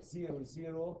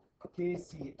 5500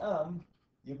 kcm.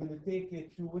 You're going to take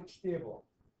it to which table?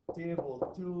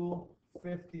 Table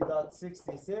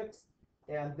 250.66,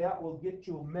 and that will get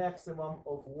you maximum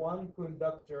of 1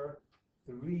 conductor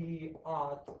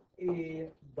 3-aught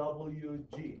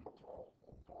AWG.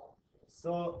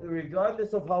 So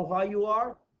regardless of how high you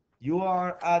are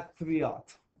at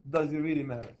 3-aught. Does it really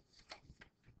matter?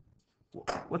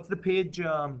 What's the page,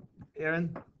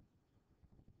 Aaron?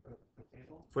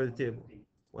 For the table?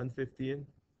 115.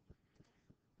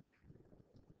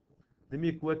 Let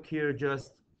me quick here,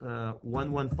 just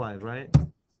 115, right?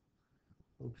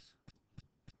 Oops.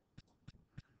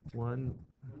 1.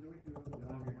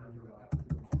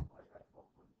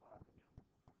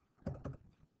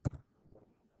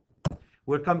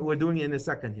 We're doing it in a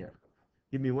second here.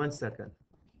 Give me 1 second.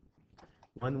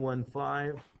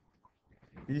 115.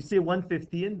 Did you say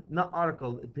 115? Not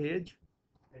article, page?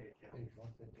 Page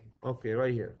 115. Okay,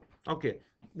 right here. Okay.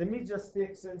 Let me just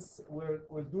take, since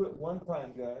we'll do it one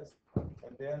time, guys,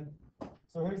 and then,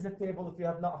 so here's the table. If you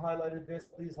have not highlighted this,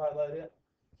 please highlight it.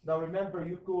 Now remember,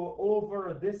 you go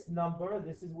over this number.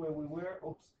 This is where we were.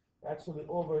 Oops, actually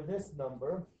over this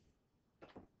number,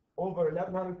 over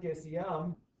 1100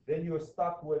 kcm, then you're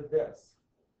stuck with this,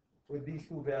 with these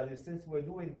 2 values. Since we're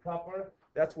doing copper,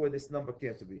 that's where this number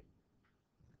came to be.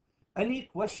 Any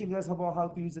question, guys, about how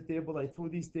to use the table? I threw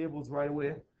these tables right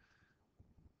away,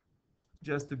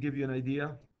 just to give you an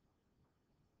idea.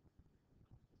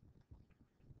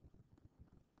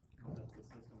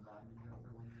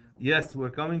 Yes, we're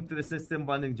coming to the system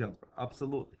bonding jumper.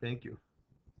 Absolutely. Thank you.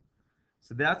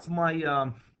 So that's my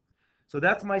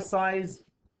size.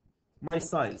 My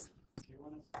size. Do you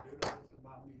want us to do the system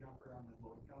bounding jumper on the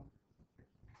load count?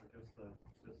 Or just the,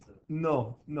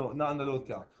 No, no, not on the load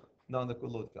count. Not on the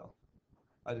load count.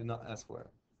 I did not ask for it.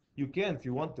 You can if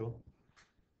you want to.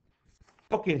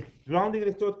 Okay, grounding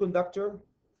electrode conductor.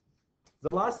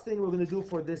 The last thing we're going to do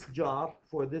for this job,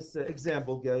 for this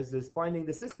example, guys, is finding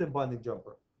the system bonding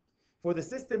jumper. For the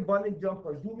system bonding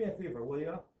jumper, do me a favor, will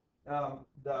you?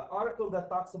 The article that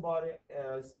talks about it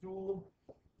is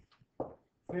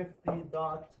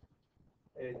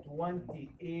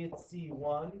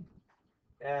 250.28C1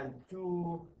 and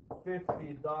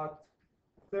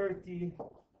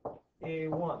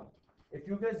 250.30A1. If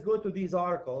you guys go to these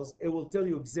articles, it will tell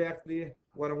you exactly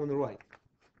what I'm going to write.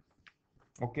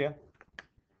 Okay?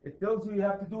 It tells you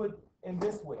have to do it in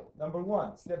this way.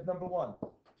 Step number one,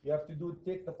 you have to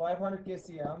take the 500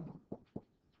 kcm,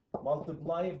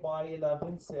 multiply it by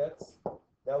 11 sets.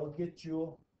 That will get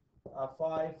you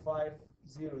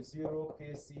 5500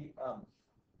 kcm.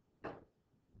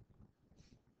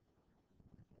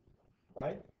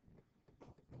 Right?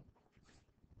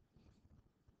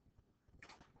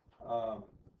 So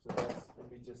that's,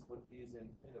 let me just put these in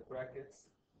the brackets.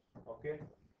 Okay.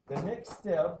 The next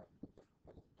step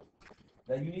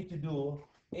that you need to do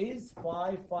is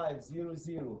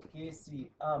 5500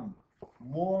 kcm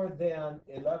more than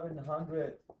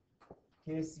 1100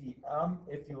 kcm.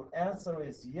 If your answer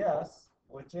is yes,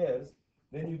 which is,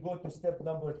 then you go to step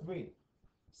number 3.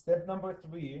 Step number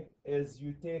 3 is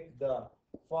you take the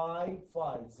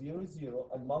 5500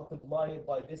 and multiply it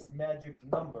by this magic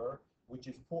number, which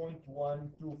is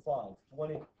 0.125.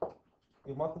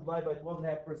 You multiply by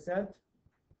 12.5%,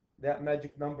 that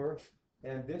magic number,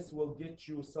 and this will get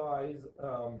you size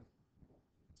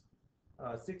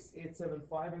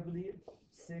 6875, I believe,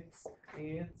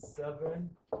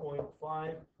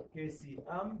 687.5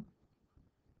 kcm.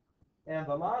 And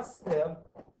the last step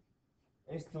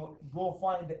is to go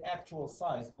find the actual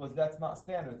size, because that's not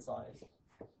standard size.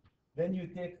 Then you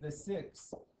take the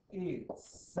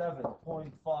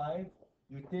 687.5,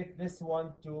 you take this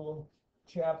one to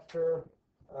chapter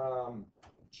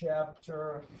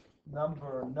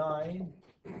number 9,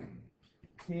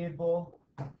 table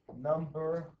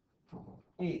number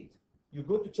 8. You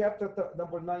go to chapter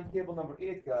number 9, table number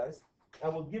 8, guys. I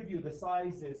will give you the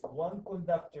sizes, one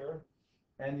conductor,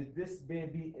 and this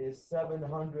baby is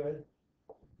 700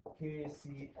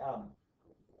 kcm.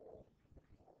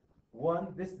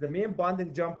 The main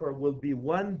bonding jumper will be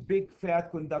one big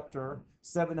fat conductor,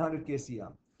 700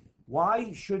 kcm.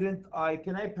 Why shouldn't I?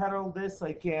 Can I parallel this?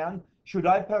 I can. Should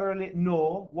I parallel it?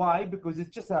 No. Why? Because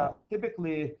it's just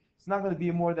typically, it's not going to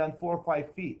be more than 4 or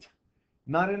 5 feet.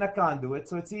 Not in a conduit,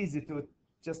 so it's easy to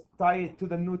just tie it to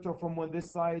the neutral from this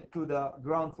side to the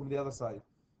ground from the other side.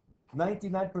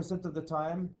 99% of the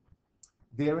time,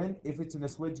 therein, if it's in a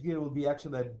switchgear, it will be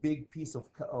actually a big piece of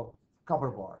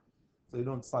copper bar, so you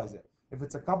don't size it. If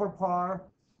it's a copper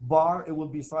bar, it will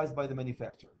be sized by the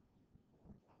manufacturer.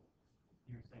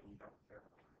 you're saying you don't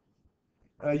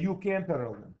care. You can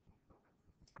parallel them,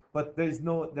 but there's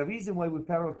no. The reason why we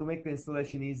parallel to make the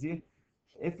installation easy,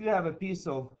 if you have a piece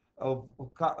of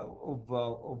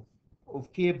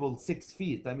cable 6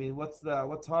 feet, I mean, what's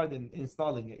hard in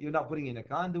installing it? You're not putting in a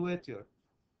conduit.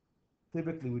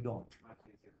 Typically we don't. Much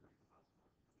easier for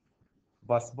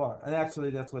Bus bar, and actually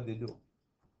that's what they do.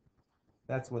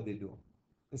 That's what they do.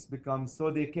 This becomes so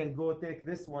they can go take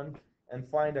this one and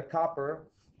find a copper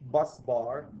bus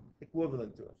bar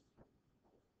equivalent to it.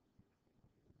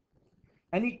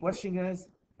 Any question, guys?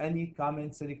 Any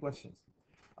comments? Any questions?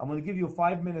 I'm going to give you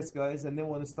 5 minutes, guys, and then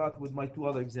we're going to start with my 2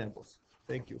 other examples.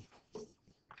 Thank you.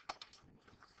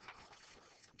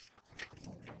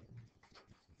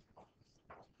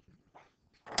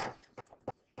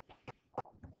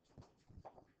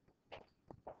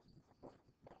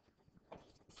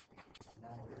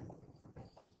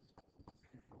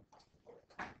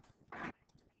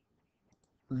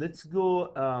 Let's go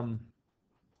to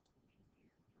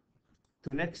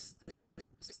next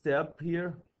step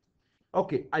here.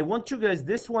 Okay, I want you guys,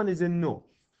 this one is in new.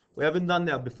 We haven't done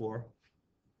that before.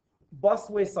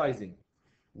 Busway sizing.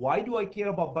 Why do I care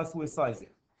about busway sizing?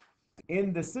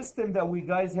 In the system that we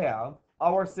guys have,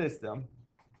 our system,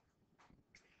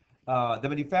 the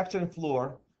manufacturing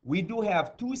floor, we do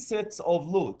have 2 sets of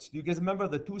loads. Do you guys remember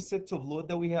the 2 sets of load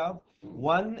that we have?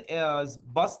 One is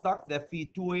bus duct that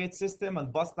feed 208 system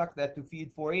and bus duct that to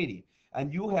feed 480.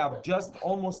 And you have just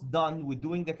almost done with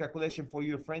doing the calculation for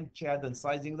your friend Chad and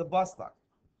sizing the bus duct.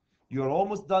 You're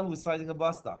almost done with sizing the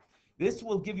bus duct. This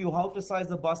will give you how to size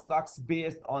the bus ducts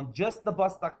based on just the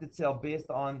bus duct itself,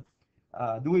 based on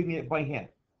doing it by hand.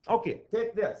 Okay,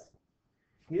 take this.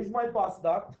 Here's my bus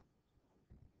duct.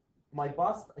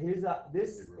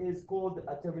 This is called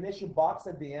a termination box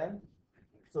at the end.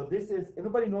 So this is,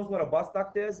 everybody knows what a bus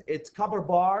duct is. It's copper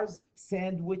bars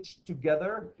sandwiched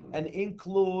together and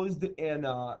enclosed in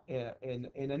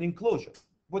an enclosure,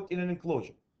 put in an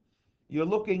enclosure. You're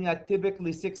looking at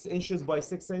typically 6 inches by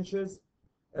 6 inches.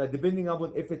 Depending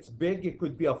on if it's big, it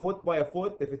could be a foot by a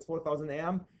foot if it's 4,000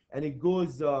 amp, and it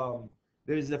goes,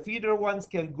 there's the feeder ones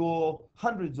can go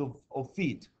hundreds of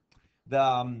feet.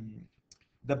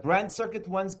 The brand circuit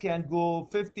ones can go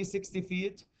 50, 60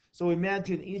 feet. So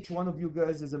imagine each one of you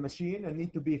guys is a machine and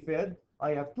need to be fed.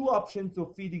 I have 2 options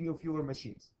of feeding you fewer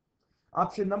machines.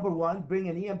 Option number 1, bring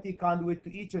an EMT conduit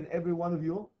to each and every one of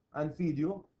you and feed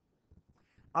you.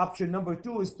 Option number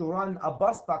 2 is to run a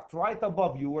bus duct right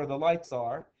above you where the lights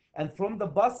are, and from the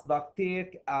bus duct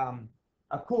take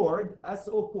a cord,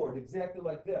 SO cord, exactly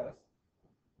like this.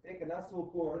 Take an SO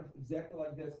cord, exactly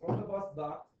like this, from the bus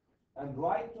duct, and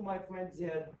right to my friend's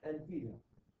head and feed him.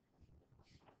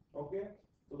 Okay?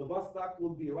 So the bus duct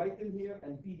will be right in here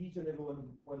and feed each and every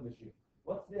one machine.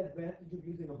 What's the advantage of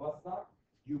using a bus duct?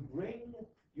 You bring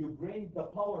the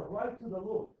power right to the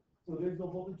load, so there's no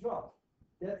voltage drop.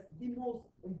 That's the most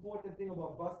important thing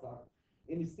about bus duct.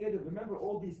 And instead of, remember,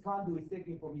 all these conduits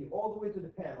taking from here all the way to the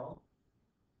panel.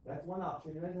 That's one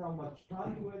option. Imagine how much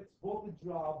conduits, voltage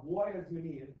drop, wires you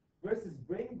need, versus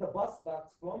bring the bus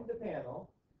ducts from the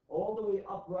panel all the way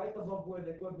up right above where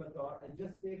the equipment are, and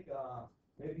just take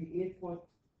maybe 8-foot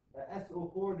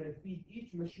SO cord and feed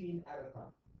each machine at a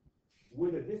time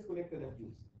with a disconnect and a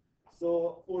fuse.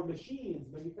 So for machines,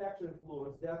 manufacturing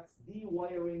floors, that's the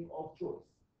wiring of choice.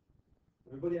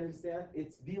 Everybody understand?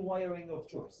 It's the wiring of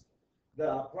choice.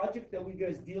 The project that we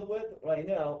guys deal with right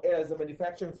now is a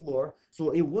manufacturing floor,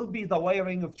 so it will be the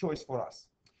wiring of choice for us.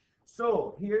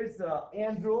 So here's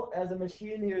Andrew as a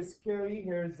machine, here's Kerry,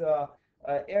 here's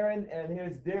Aaron, and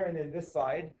here's Darren in this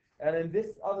side. And in this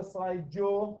other side,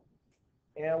 Joe,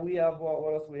 and we have,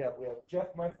 what else we have? We have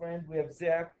Jeff, my friend, we have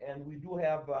Zach, and we do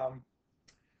have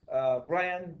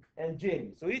Brian and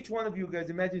Jamie. So each one of you guys,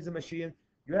 imagine is a machine.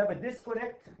 You have a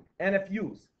disconnect and a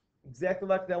fuse, exactly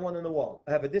like that one on the wall.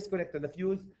 I have a disconnect and a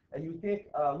fuse, and you take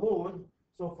a load.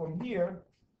 So from here,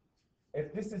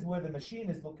 if this is where the machine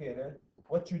is located,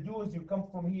 what you do is you come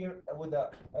from here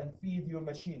and feed your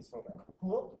machines from it.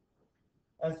 Cool?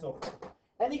 And so forth.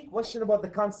 Any question about the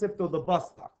concept of the bus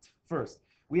duct? First,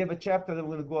 we have a chapter that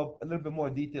we're going to go up a little bit more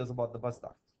details about the bus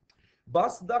duct.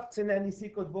 Bus ducts in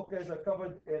NEC code book are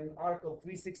covered in Article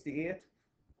 368.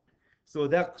 So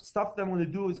that stuff that I'm going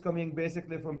to do is coming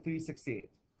basically from 368.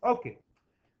 Okay.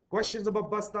 Questions about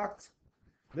bus ducts?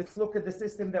 Let's look at the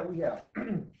system that we have.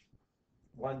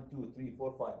 1, 2, 3,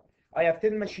 4, 5. I have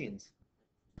 10 machines.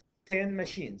 10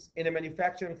 machines in a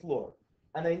manufacturing floor.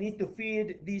 And I need to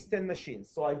feed these 10 machines.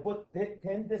 So I put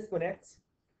 10 disconnects.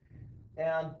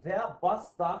 And that bus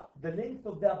duct, the length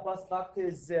of that bus duct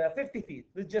is 50 feet.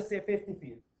 Let's just say 50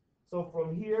 feet. So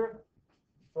from here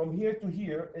to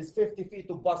here is 50 feet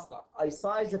of bus duct. I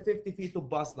size the 50 feet of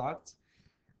bus ducts.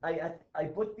 I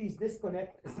put these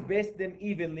disconnects, space them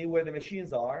evenly where the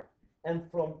machines are. And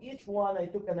from each one, I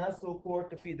took an SO cord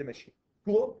to feed the machine.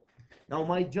 Cool? Now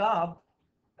my job,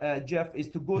 Jeff, is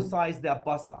to go size that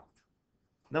bus duct.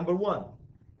 Number 1,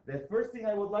 the first thing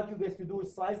I would like you guys to do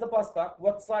is size the bus duct.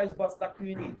 What size bus duct do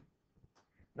you need?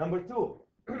 Number 2,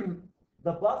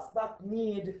 the bus duct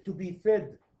need to be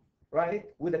fed, right,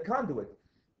 with a conduit.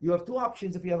 You have 2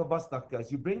 options if you have a bus duct, guys.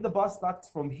 You bring the bus ducts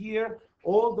from here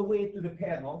all the way to the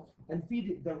panel and feed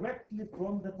it directly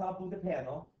from the top of the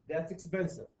panel. That's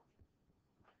expensive.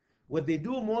 What they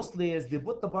do mostly is they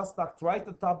put the bus duct right at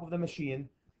the top of the machine.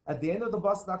 At the end of the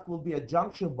bus duct will be a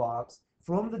junction box.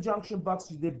 From the junction box,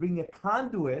 they bring a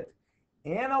conduit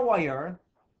and a wire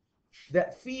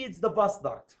that feeds the bus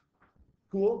duct.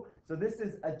 Cool? So this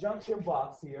is a junction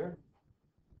box here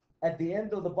at the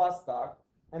end of the bus duct,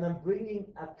 and I'm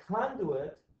bringing a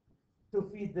conduit to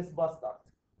feed this bus duct.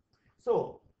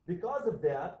 So because of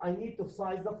that, I need to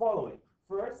size the following.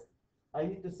 First, I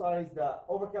need to size the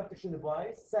overcaptation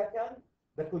device. Second,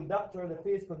 the conductor, the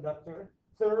phase conductor.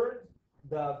 Third,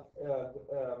 the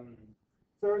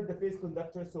phase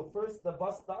conductor. So first the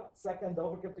bus duct, second the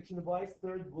overcaptation device,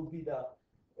 third will be the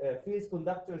phase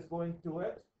conductors going to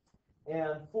it,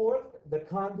 and fourth the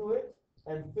conduit,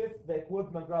 and fifth the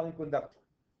equipment grounding conductor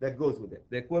that goes with it.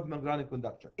 The equipment grounding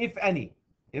conductor, if any.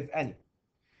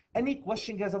 Any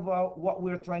question, guys, about what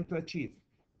we're trying to achieve?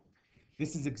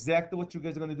 This is exactly what you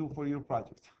guys are going to do for your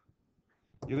project.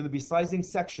 You're going to be sizing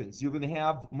sections. You're going to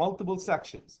have multiple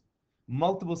sections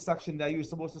that you're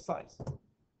supposed to size.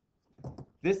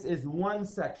 This is one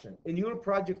section. In your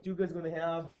project, you guys are going to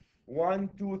have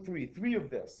three of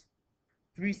this,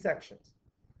 3 sections.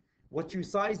 What you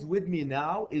size with me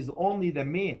now is only the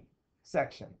main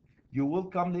section. You will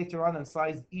come later on and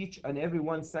size each and every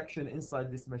one section inside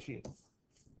this machine.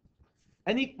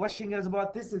 Any question guys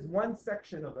about this? Is one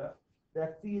section of it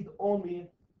that feed only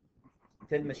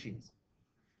 10 machines.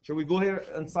 Shall we go here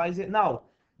and size it? Now,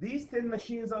 these 10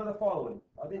 machines are the following.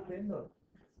 Are they 10? No.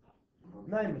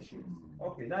 9 machines.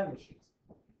 Okay, 9 machines.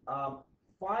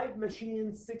 5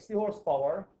 machines, 60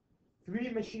 horsepower. 3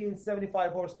 machines,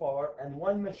 75 horsepower. And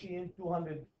 1 machine,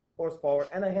 200 horsepower.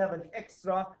 And I have an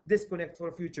extra disconnect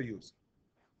for future use.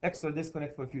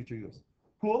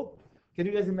 Cool? Can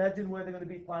you guys imagine where they're going to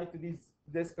be tied to these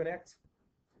disconnects?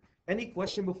 Any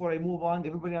question before I move on?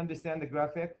 Everybody understand the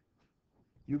graphic?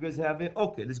 You guys have it?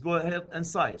 Okay, let's go ahead and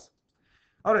size.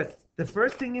 All right, the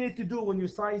first thing you need to do when you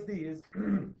size these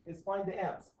is find the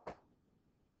amps.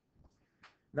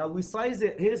 Now we size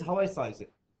it. Here's how I size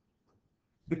it.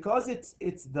 Because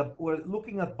we're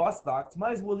looking at bus docks,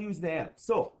 might as well use the amp.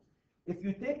 So if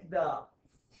you take the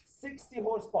 60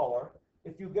 horsepower,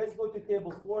 if you guys go to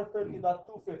table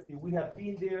 430.250, we have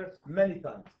been there many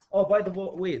times. Oh, by the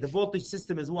way, the voltage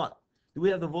system is what? Do we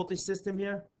have the voltage system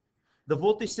here? The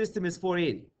voltage system is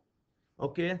 480.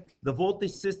 Okay, the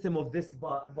voltage system of this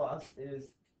bus is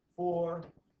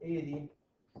 480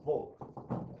 volt.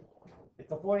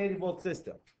 It's a 480 volt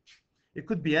system. It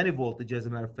could be any voltage, as a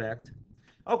matter of fact.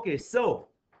 Okay, so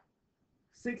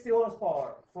 60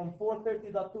 horsepower from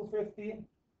 430.250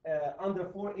 under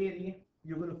 480,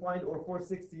 you're going to find, or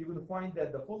 460, you're going to find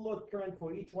that the full load current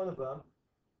for each one of them.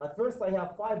 At first, I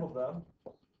have 5 of them.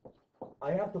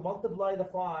 I have to multiply the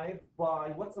 5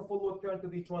 by what's the full load current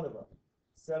of each one of them?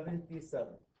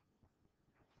 77.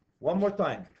 One more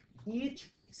time.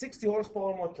 Each 60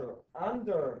 horsepower motor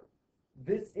under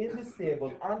in this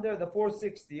table, under the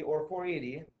 460 or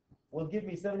 480, will give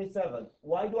me 77.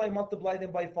 Why do I multiply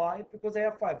them by 5? Because I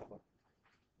have 5 of them.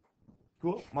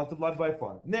 Cool? Multiplied by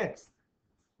 5. Next,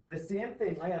 the same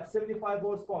thing. I have 75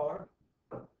 horsepower.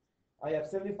 I have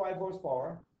 75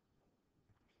 horsepower.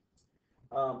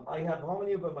 I have, how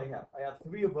many of them I have? I have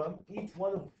 3 of them. Each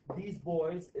one of these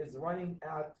boys is running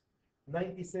at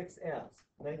 96 amps.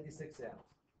 96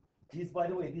 amps. These, by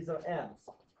the way, these are amps.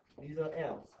 These are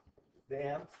amps. The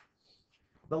amps.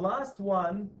 The last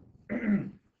one,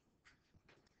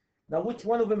 now which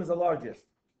one of them is the largest?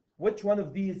 Which one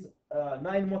of these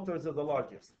 9 motors are the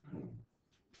largest?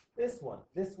 This one.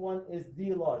 This one is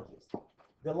the largest.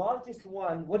 The largest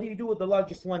one, what do you do with the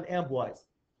largest one amp-wise?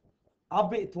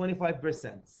 Up it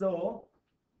 25%. So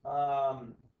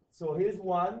here's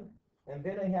one, and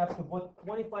then I have to put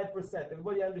 25%.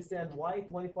 Everybody understand why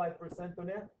 25% on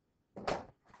it?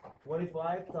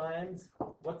 25 times,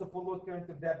 what's the full load current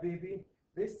of that baby?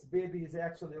 This baby is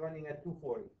actually running at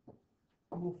 240.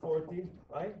 240,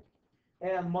 right?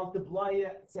 And multiply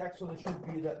it, it actually should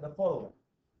be the following.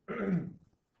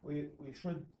 we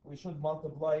should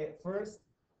multiply it first.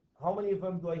 How many of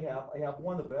them do I have? I have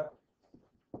 1 of them.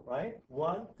 Right?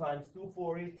 1 times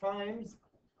 240 times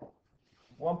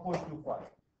 1.25.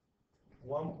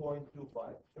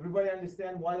 1.25. Everybody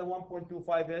understand why the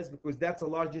 1.25 is? Because that's the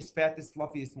largest, fattest,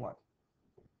 fluffiest one.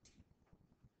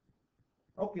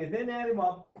 Okay, then add them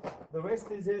up. The rest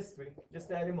is history.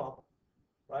 Just add them up.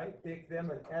 Right? Take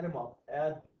them and add them up.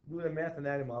 Do the math and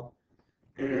add them up.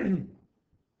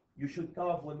 You should come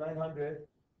up with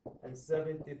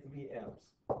 973 amps.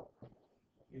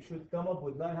 You should come up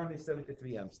with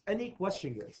 973 amps. Any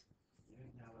question, guys?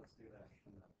 Yeah, let's do that.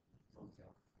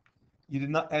 You did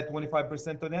not add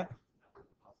 25% on that?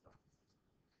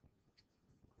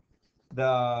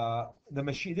 The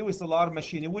machine, there was a lot of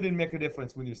machine. It wouldn't make a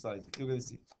difference when you size it. You're going to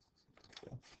see.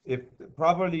 If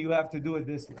properly, you have to do it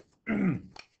this way.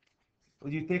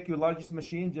 When you take your largest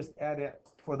machine, just add it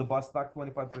for the bus stock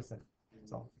 25%.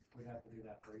 So We have to do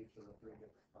that for each of the 3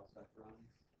 different prospect runs.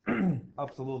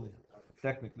 absolutely.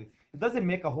 Technically, it doesn't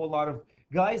make a whole lot of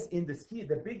guys in the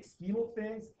big scheme of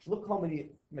things. Look how many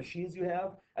machines you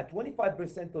have. At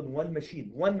 25% on one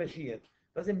machine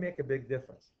doesn't make a big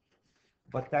difference.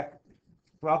 But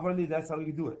properly, that's how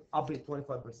you do it. Up at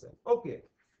 25%. Okay,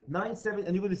 9.7,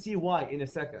 and you're going to see why in a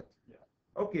second. Yeah.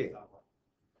 Okay.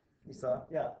 You saw?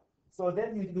 Yeah. So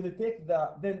then you're going to take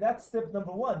then that's step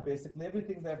number 1. Basically,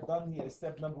 everything that I've done here is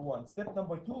step number 1. Step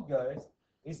number 2, guys,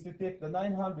 is to take the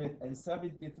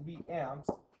 973 amps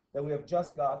that we have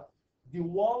just got,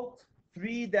 DeWalt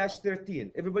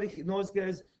 3-13. Everybody knows,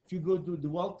 guys, if you go to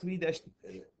DeWalt 3-13,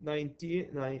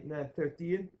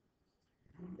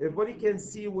 Everybody can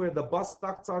see where the bus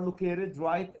ducts are located,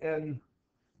 right? And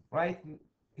right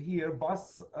here,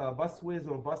 busways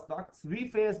or bus ducts.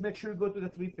 Three phase, make sure you go to the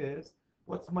three phase.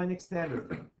 What's my next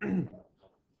standard?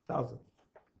 1,000.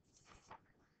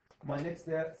 My next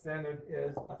standard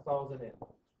is 1,000 amp.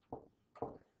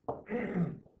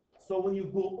 So when you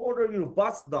go order your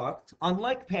bus duct,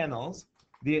 unlike panels,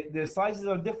 the sizes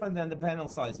are different than the panel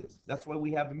sizes. That's why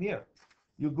we have them here.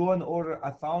 You go and order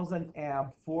 1,000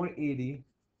 amp 480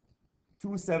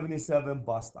 277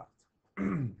 bus duct.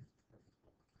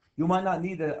 You might not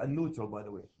need a neutral, by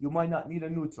the way. You might not need a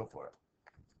neutral for it.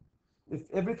 If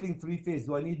everything three phase,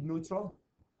 do I need neutral?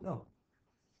 No.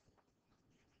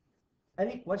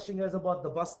 Any question, guys, about the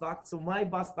bus duct? So my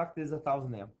bus duct is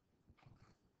 1,000 amp.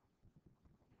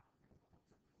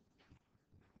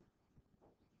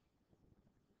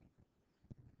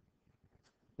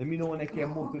 Let me know when I can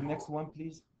move to the next one,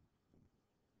 please.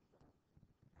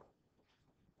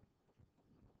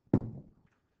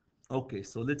 Okay,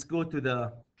 so let's go to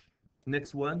the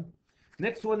next one.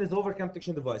 Next one is overcam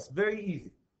protection device. Very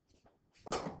easy.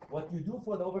 What you do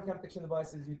for the overcam protection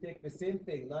device is you take the same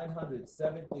thing,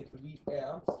 973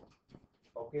 amps,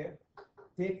 okay?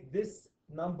 Take this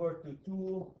number to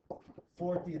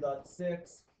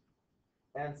 240.6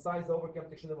 and size the overcam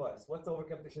protection device. What's the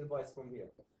overcam protection device from here?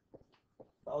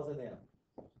 1,000 amp.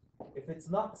 If it's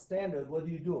not standard, what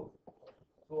do?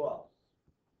 Go up.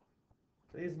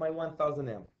 Here's my 1,000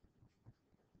 amp.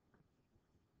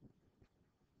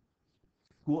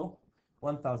 Cool?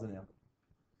 1,000 amp.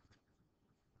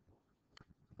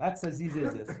 That's as easy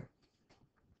as this.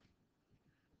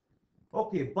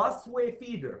 Okay, busway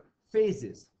feeder,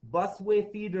 phases.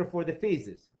 Busway feeder for the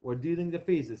phases. We're dealing the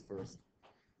phases first.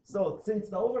 So since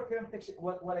the overcurrent protection,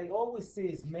 what I always say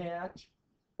is match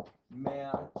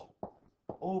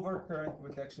overcurrent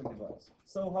protection device.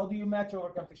 So how do you match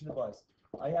overcurrent protection device?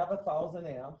 I have 1,000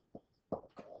 amp.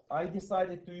 I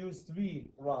decided to use 3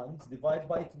 runs, divide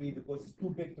by 3 because it's too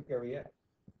big to carry it.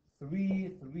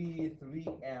 3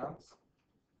 amps.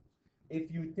 If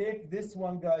you take this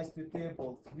one, guys, to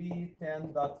table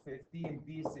 310.15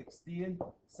 B16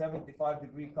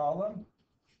 75-degree column,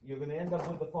 you're going to end up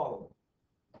with the following.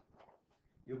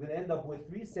 You're going to end up with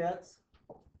 3 sets.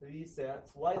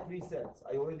 Why 3 sets?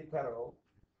 I already parallel.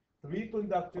 3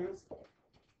 conductors.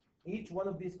 Each one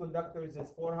of these conductors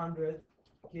is 400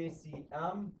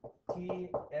 kcm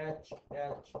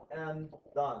THHN.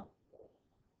 Done.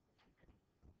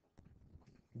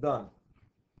 Done.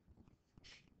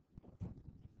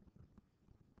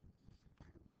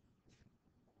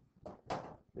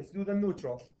 Let's do the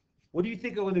neutral. What do you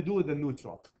think I'm going to do with the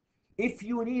neutral? If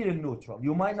you need a neutral,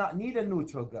 you might not need a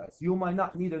neutral, guys. You might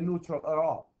not need a neutral at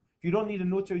all. If you don't need a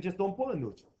neutral, you just don't pull a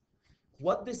neutral.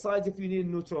 What decides if you need a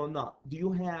neutral or not? Do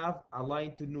you have a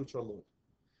line to neutral load?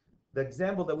 The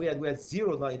example that we had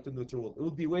 0 line to neutral load. It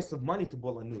would be a waste of money to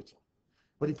pull a neutral.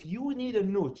 But if you need a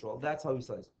neutral, that's how you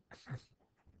size it.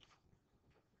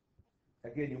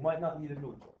 Again, you might not need a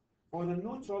neutral. For the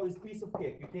neutral is piece of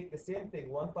cake. You take the same thing,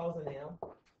 1,000 amp.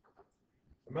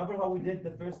 Remember how we did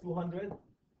the first 200?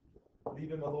 Leave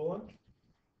them alone.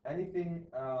 Anything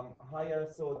higher,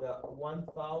 so the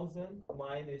 1,000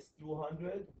 minus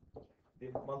 200,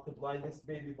 they multiply this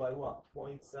baby by what?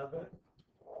 0.7,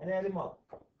 and add them up.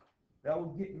 That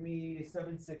will get me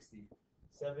 760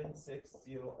 amp.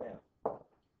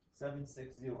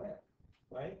 760 amp.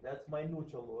 Right? That's my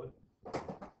neutral load.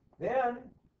 Then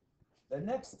the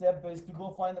next step is to go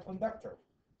find the conductor.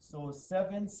 So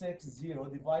 760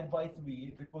 divided by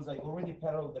 3, because I already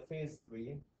parallel the phase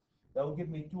 3. That will give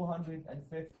me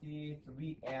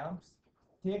 253 amps.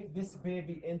 Take this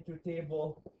baby into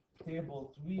table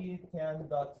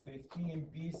 310.15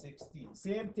 B16.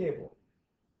 Same table.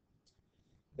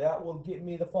 That will give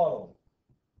me the following.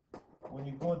 When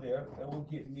you go there, that will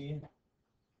give me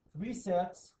 3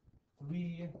 sets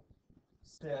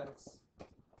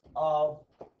of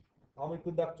how many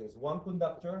conductors? 1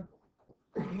 conductor.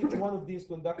 Each one of these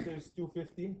conductors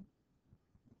 250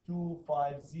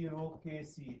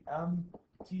 kcm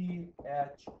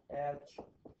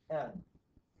THHN.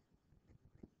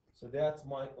 So that's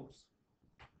my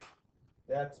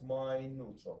that's my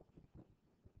neutral.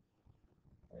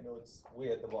 I know it's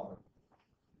way at the bottom.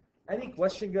 Any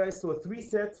question, guys? So 3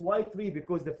 sets. Why 3?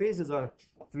 Because the phases are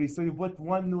 3. So you put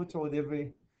 1 neutral with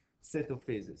every set of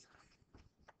phases.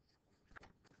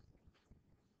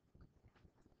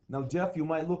 Now, Jeff, you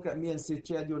might look at me and say,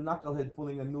 Chad, you're knucklehead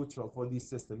pulling a neutral for this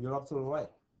system. You're absolutely right.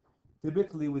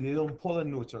 Typically, they don't pull a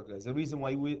neutral, guys. The reason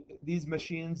why these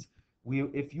machines,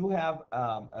 if you have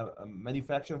a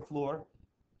manufacturing floor,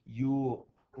 you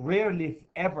rarely, if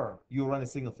ever, you run a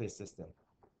single phase system.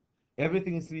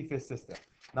 Everything is three-phase system.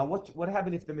 Now, what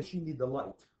happens if the machine needs the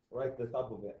light, right, the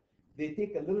top of it? They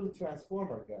take a little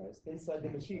transformer, guys, inside the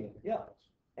machine, yeah,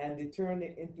 and they turn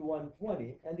it into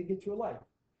 120, and they get you a light.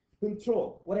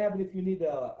 Control. What happens if you need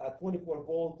a 24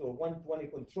 volt or 120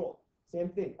 control? Same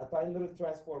thing, a tiny little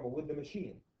transformer with the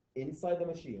machine, inside the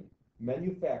machine,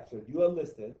 manufactured, you are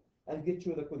listed, and get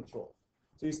you the control.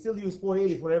 So you still use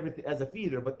 480 for everything as a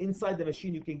feeder, but inside the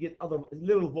machine you can get other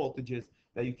little voltages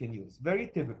that you can use. Very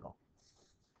typical.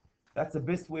 That's the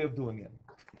best way of doing it.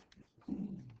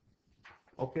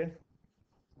 Okay?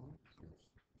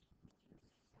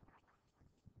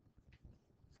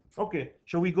 Okay,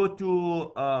 shall we go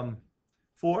to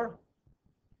 4?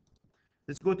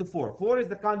 Let's go to 4. 4 is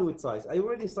the conduit size. I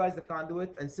already sized the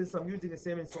conduit, and since I'm using the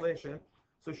same insulation,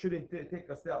 so it shouldn't take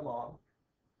us that long.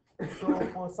 So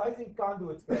for sizing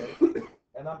conduits, guys,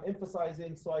 and I'm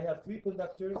emphasizing, so I have 3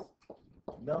 conductors,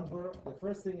 the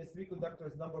first thing is 3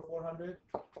 conductors, number 400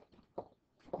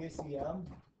 KCM.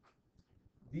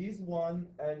 These one,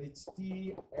 and it's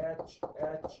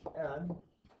THHN.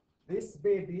 This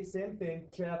baby, same thing,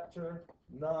 chapter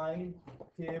 9,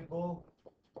 table,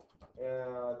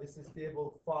 this is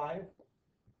table 5.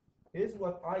 Here's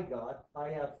what I got. I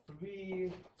have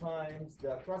 3 times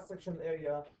the cross-section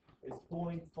area is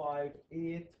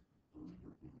 0.586.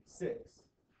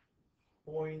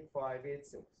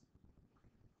 0.586.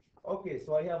 Okay,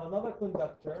 so I have another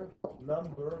conductor,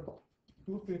 number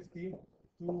 250,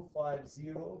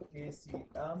 250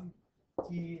 KCM,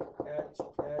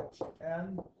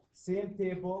 THHN. Same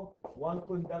table, 1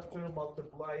 conductor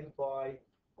multiplied by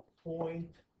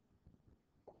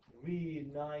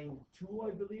 0.392,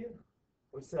 I believe,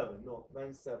 or 7, no,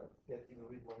 97. Can't even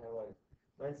read my handwriting.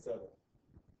 97.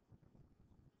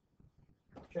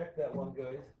 Check that one,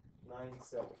 guys.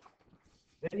 97.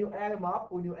 Then you add them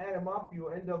up. When you add them up, you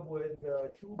end up with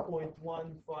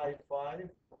 2.155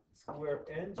 square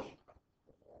inch.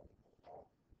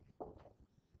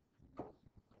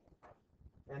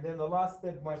 And then the last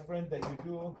step, my friend, that you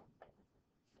do,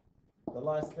 the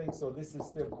last thing, so this is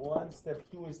step 1. Step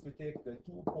 2 is to take the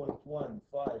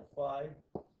 2.155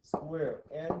 square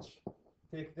inch,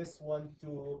 take this one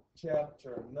to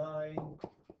chapter 9,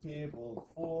 table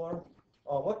 4.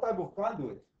 What type of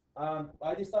conduit?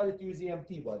 I decided to use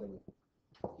EMT, by the way.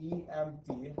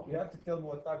 EMT. You have to tell me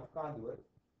what type of conduit.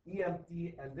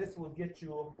 EMT, and this will get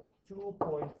you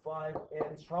 2.5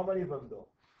 inch. How many of them though?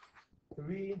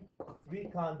 3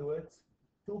 conduits,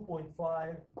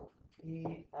 2.5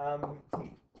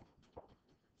 EMT.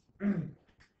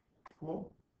 Cool.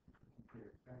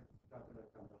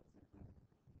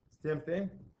 Same thing.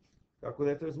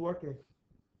 Calculator is working.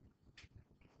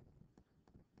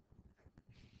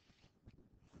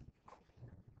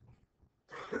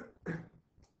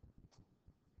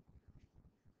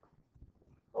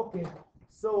 Okay,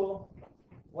 so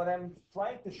what I'm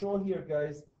trying to show here,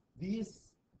 guys, these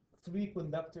 3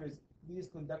 conductors, these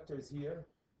conductors here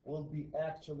will be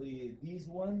actually these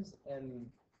ones,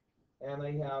 and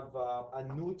I have a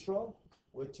neutral,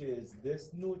 which is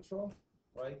this neutral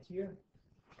right here.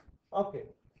 Okay,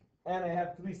 and I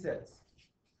have 3 sets.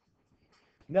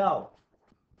 Now,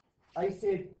 I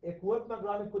said equipment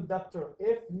grounding conductor,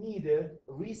 if needed,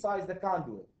 resize the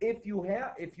conduit. If you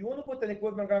want to put an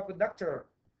equipment grounding conductor,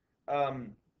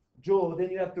 Joe, then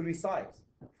you have to resize.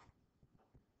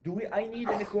 I need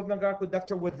an equipment ground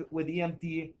conductor with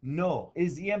EMT? No.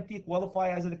 Is EMT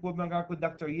qualified as an equipment ground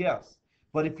conductor? Yes.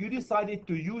 But if you decided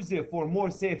to use it for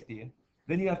more safety,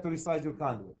 then you have to resize your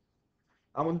conduit.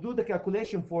 I'm going to do the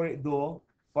calculation for it though,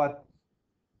 but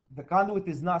the conduit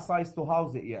is not sized to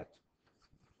house it yet.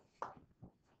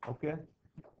 Okay?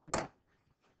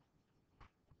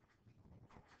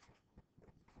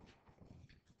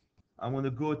 I'm going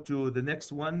to go to the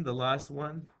next one, the last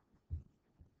one.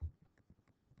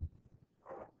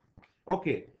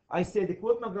 Okay, I said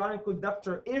equipment grounding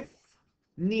conductor if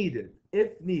needed.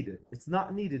 If needed. It's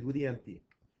not needed with EMT.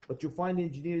 But you find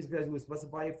engineers, guys, who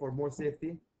specify it for more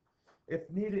safety. If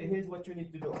needed, here's what you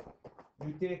need to do.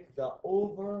 You take the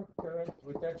overcurrent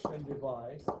protection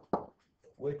device,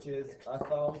 which is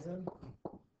 1000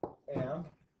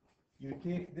 amp. You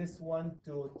take this one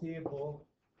to table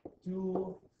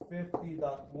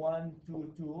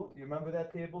 250.122. You remember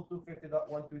that table,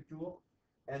 250.122?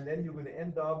 And then you're going to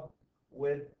end up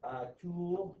with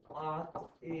 2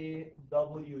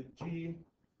 AWG.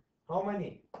 How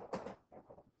many?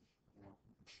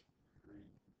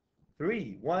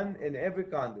 3. 1 in every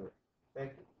conduit.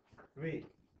 Thank you. 3.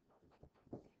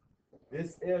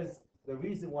 This is the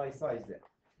reason why I sized it.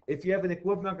 If you have an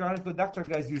equipment grounding conductor,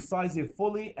 guys, you size it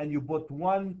fully and you put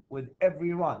 1 with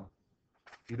every run.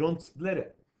 You don't split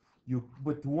it. You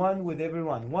put one with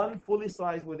everyone, one fully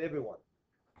sized with everyone.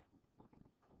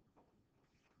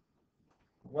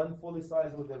 One fully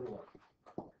sized with everyone.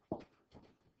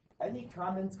 Any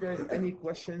comments, guys? Any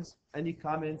questions? Any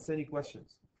comments? Any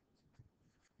questions?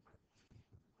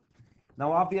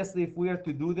 Now, obviously, if we are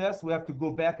to do this, we have to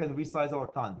go back and resize our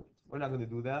conduit. We're not going to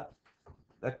do that.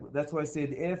 That's why I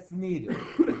said if needed.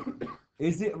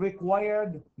 Is it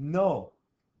required? No.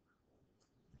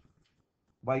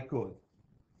 By code.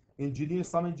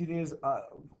 Some engineers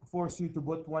force you to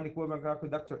put one equivalent ground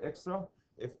conductor extra.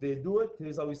 If they do it,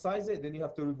 here's how we size it, then you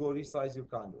have to go resize your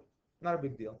conduit. Not a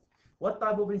big deal. What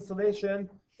type of insulation,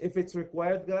 if it's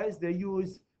required, guys,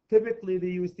 typically they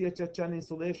use THHN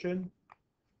insulation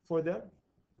for them.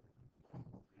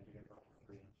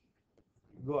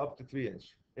 Go up to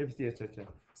 3-inch, if THHN.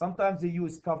 Sometimes they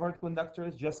use covered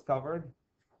conductors, just covered.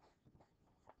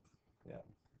 Yeah.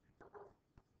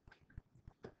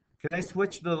 Can I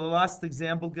switch to the last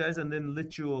example, guys, and then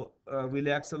let you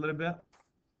relax a little bit?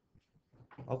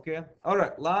 Okay. All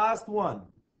right. Last one.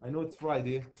 I know it's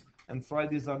Friday, and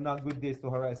Fridays are not good days to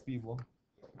harass people.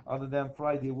 Other than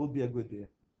Friday will be a good day.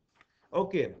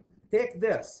 Okay. Take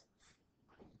this.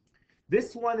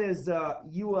 This one is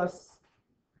US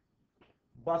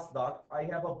bus duct. I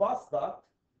have a bus duct.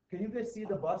 Can you guys see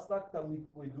the bus duct that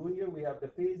we do here? We have the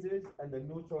phases and the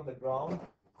neutral on the ground.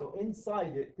 So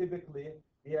inside it, typically,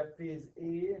 we have phase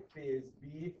A, phase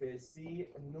B, phase C,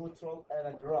 a neutral,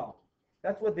 and a ground.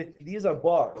 That's what these are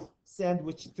bars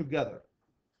sandwiched together.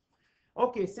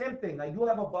 Okay, same thing. I do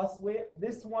have a busway.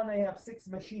 This one I have 6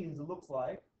 machines, it looks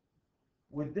like,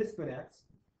 with disconnects.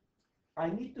 I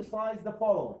need to size the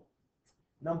following.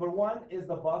 Number 1 is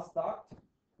the bus duct.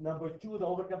 Number 2, the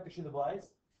overcapacity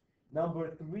device. Number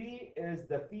 3 is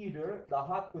the feeder, the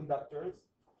hot conductors.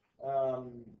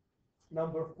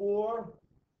 Number 4,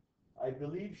 I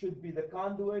believe, should be the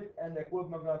conduit and the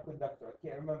equipment ground conductor. I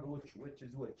can't remember which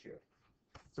is which here.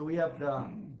 So we have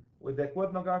with the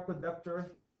equipment ground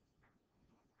conductor,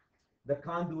 the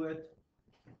conduit.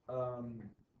 So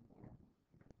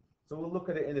we'll look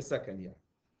at it in a second here.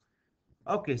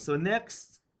 Okay, so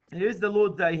next, here's the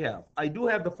loads I have. I do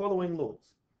have the following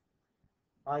loads.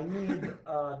 I need,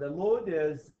 the load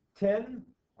is 10.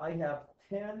 I have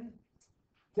 10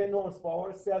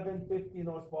 horsepower, 7 15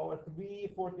 horsepower,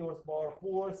 3 40 horsepower,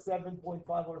 4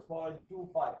 7.5 horsepower, 2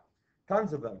 5.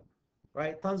 Tons of them,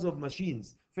 right? Tons of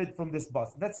machines fit from this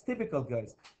bus. That's typical,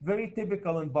 guys. Very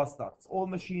typical in bus ducts. All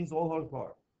machines, all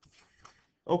horsepower.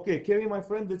 Okay, Kerry, my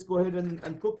friend, let's go ahead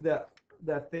and cook that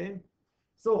thing.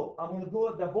 So I'm going to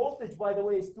go, the voltage, by the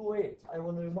way, is 208. I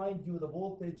want to remind you the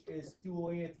voltage is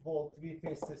 208 volt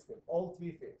 3-phase system, all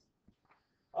 3-phase.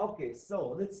 Okay,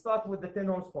 so let's start with the 10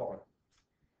 horsepower.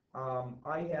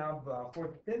 I have,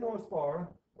 for 10 horsepower,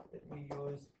 let me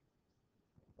use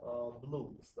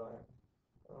blue this time.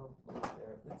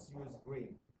 Let's use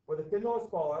green. For the 10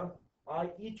 horsepower,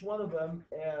 each one of them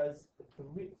has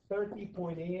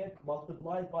 30.8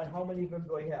 multiplied by how many of them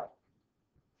do I have?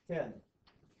 10.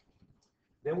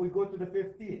 Then we go to the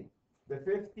 15. The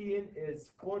 15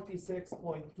 is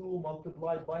 46.2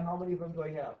 multiplied by how many of them do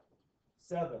I have?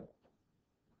 7.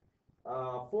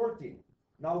 40.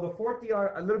 Now the 40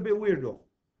 are a little bit weird though.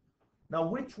 Now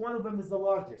which one of them is the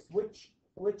largest? Which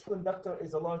conductor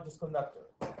is the largest conductor?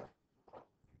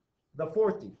 The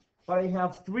 40. But I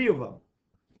have 3 of them.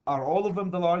 Are all of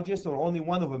them the largest or only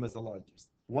one of them is the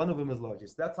largest? One of them is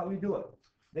largest. That's how we do it.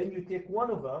 Then you take one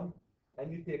of them and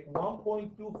you take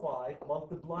 1.25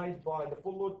 multiplied by the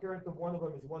full load current of one of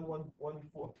them is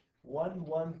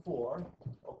 114.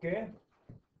 Okay?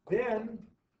 Then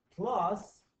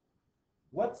plus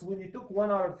when you took 1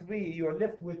 out of 3, you're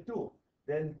left with 2.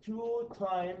 Then 2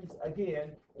 times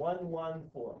again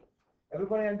 114.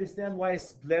 Everybody understand why I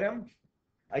split them?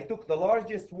 I took the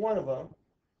largest one of them,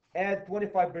 add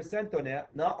 25% on it,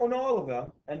 not on all of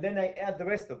them, and then I add the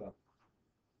rest of them.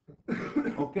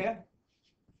 Okay?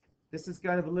 This is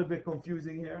kind of a little bit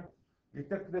confusing here. You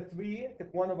took the 3,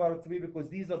 took 1 out of 3 because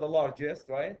these are the largest,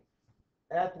 right?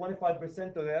 Add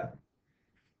 25% of that.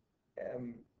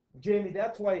 Jamie,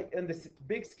 that's why in the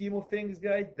big scheme of things,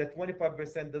 guys, the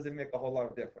 25% doesn't make a whole lot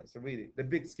of difference, really, the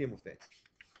big scheme of things.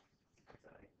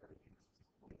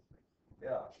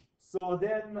 Yeah. So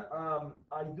then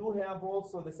I do have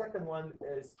also the second one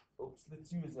is, let's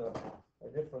use a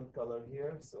different color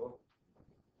here. So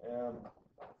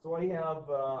I have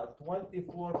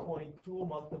 24.2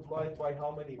 multiplied by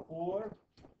how many? 4.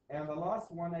 And the last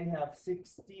one I have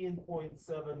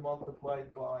 16.7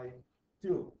 multiplied by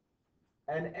 2.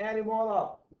 And add them all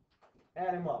up.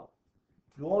 Add them up.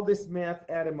 Do all this math,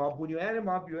 add them up. When you add them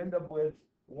up, you end up with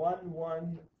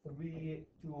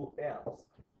 1132 amps.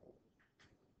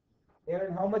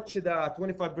 Aaron, how much the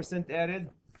 25% added?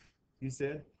 You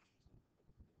said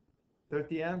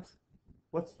 30 amps?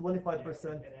 What's 25%?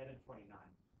 It added 29.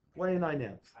 29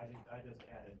 amps. I just added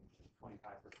 25% of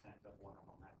one of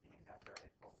them, I think, after I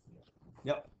posted it.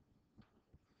 Yep.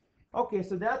 Okay,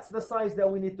 so that's the size that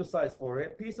we need to size for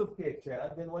it. Piece of cake,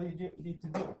 Chad. Then what do you need to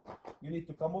do? You need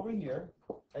to come over here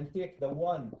and take the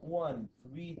 1, 1,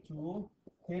 3, 2.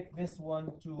 Take this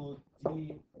one to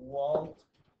the Walt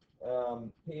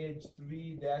page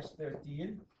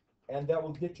 3-13, and that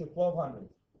will get you 1200.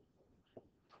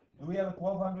 Do we have a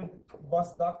 1200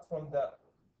 bus duct from the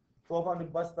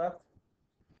 1200 bus duct?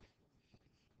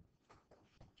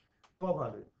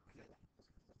 1200.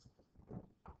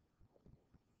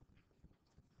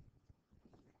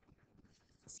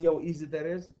 See how easy that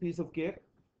is? Piece of cake.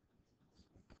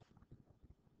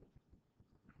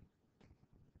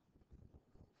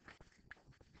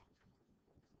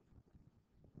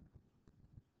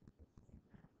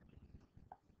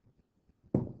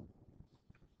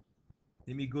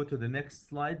 Let me go to the next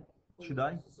slide. Should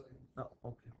I? Oh,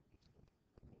 okay.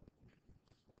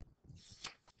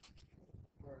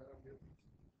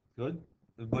 Good,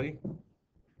 everybody?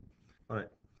 All right.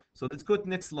 So let's go to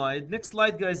next slide. Next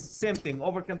slide, guys, same thing,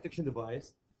 overcome detection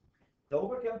device. The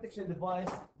overcome detection device,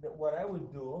 what I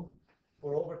would do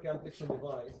for overcome detection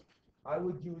device, I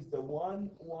would use the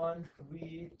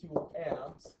 1132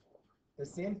 amps. The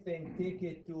same thing, take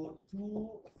it to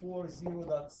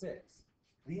 240.6.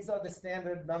 These are the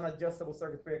standard non-adjustable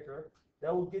circuit breaker.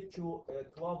 That will get you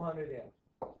 1200 amp.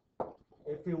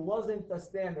 If it wasn't a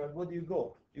standard, what do you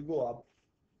go? You go up.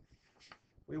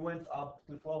 We went up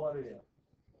to 1200 amp.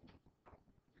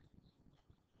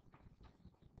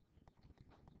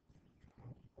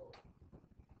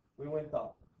 We went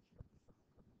up.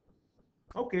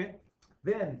 Okay,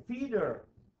 then feeder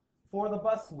for the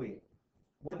busway.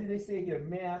 What did they say here?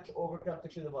 Match overcome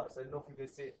detection device. I don't know if you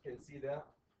guys can see that.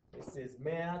 It says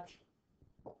match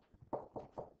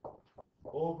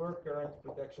over current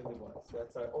protection device.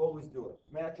 That's how I always do it.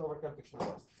 Match overcome detection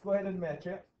device. Let's go ahead and match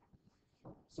it.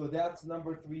 So that's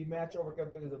number 3, match overcome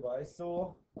detection device.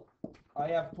 So I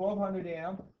have 1200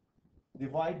 amp,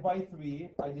 divide by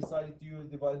 3. I decided to use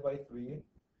divide by 3.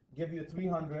 Give you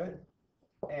 300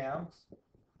 amps.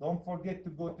 Don't forget to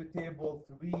go to table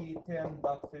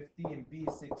 310.15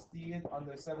 B16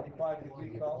 under 75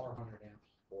 degree column. 400 amps.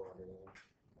 400 amps.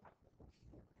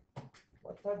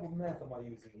 What type of math am I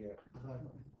using here?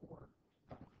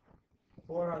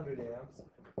 400 amps.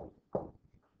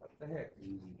 What the heck?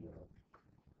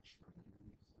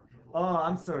 Oh,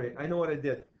 I'm sorry. I know what I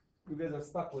did. You guys are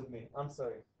stuck with me. I'm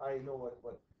sorry. I know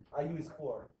what. I use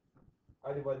 4.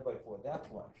 I divided by 4. That's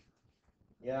why.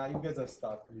 Yeah, you guys are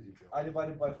stuck. I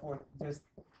divided by 4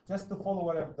 just to follow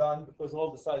what I've done because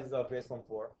all the sizes are based on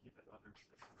 4.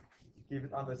 Keep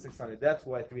it under 600. That's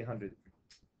why 300.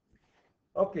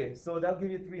 Okay, so that'll give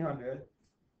you 300.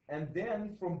 And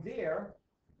then from there,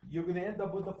 you're going to end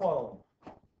up with the following.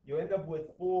 You end up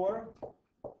with 4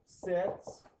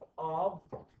 sets of,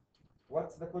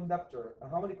 what's the conductor?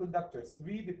 How many conductors?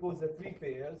 3 because the 3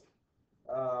 pairs.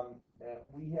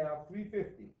 We have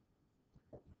 350.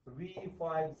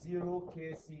 350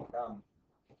 kcm.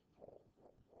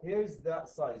 Here's the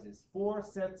sizes. 4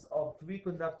 sets of 3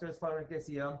 conductors, 500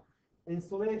 kcm.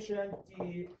 Insulation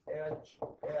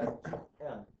THHN.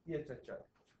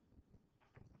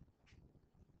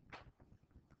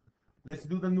 Let's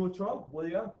do the neutral, will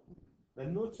you? The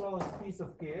neutral is piece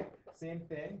of cake. Same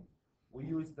thing. We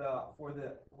use we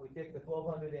take the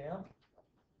 1200 amp.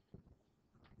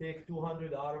 Take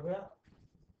 200 out of it.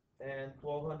 And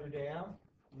 1200 amp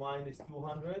minus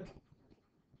 200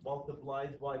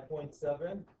 multiplied by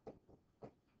 0.7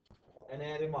 and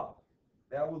add them up.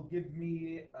 That will give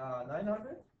me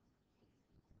 900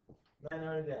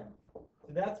 amp. So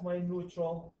that's my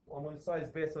neutral. I'm going to size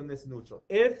based on this neutral.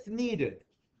 If needed,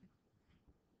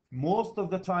 most of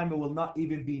the time it will not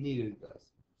even be needed,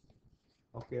 guys.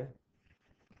 Okay?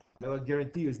 I will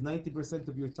guarantee you is 90%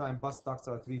 of your time bus stocks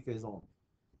are 3-phase only.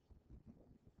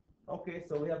 Okay,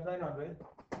 so we have 900.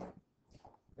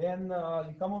 Then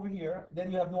you come over here. Then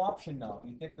you have no option now.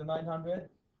 You take the 900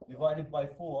 divided by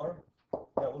 4.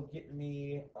 That will get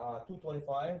me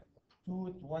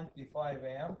 225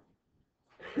 amp.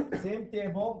 Same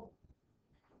table.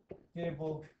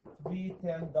 Table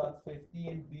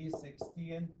 310.15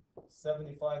 B16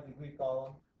 75 degree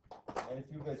column. And if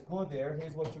you guys go there,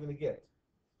 here's what you're going to get.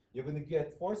 You're going to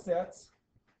get 4 sets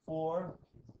of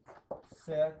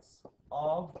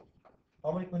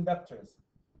how many conductors?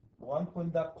 1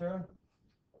 conductor,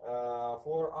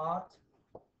 4-aught,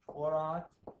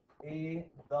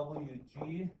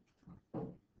 AWG,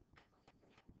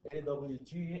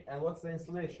 AWG, and what's the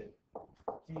installation?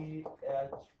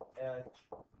 THHN.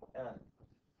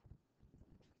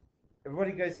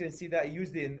 Everybody guys can see that. I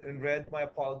used it in red, my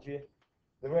apology.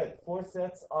 The red, 4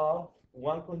 sets of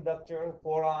 1 conductor,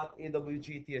 4 aught,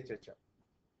 AWG, THHN.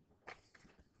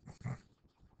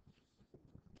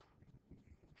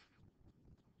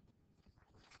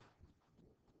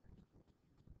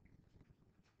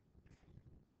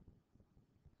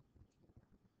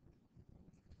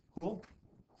 Cool.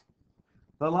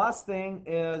 The last thing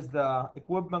is the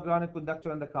equipment grounding conductor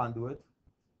and the conduit.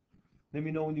 Let me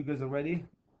know when you guys are ready.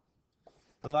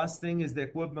 The last thing is the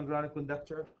equipment grounding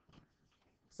conductor.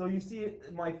 So you see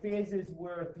my phases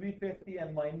were 350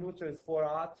 and my neutral is 4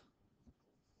 aught.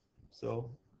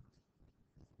 So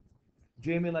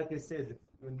Jamie, like I said,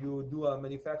 when you do a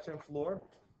manufacturing floor,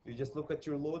 you just look at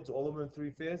your loads, all of them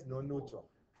 3-phase, no neutral.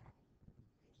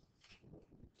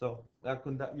 So that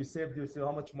you saved yourself.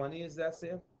 How much money is that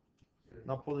save?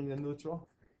 Not pulling the neutral.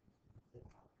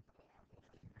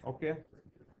 Okay.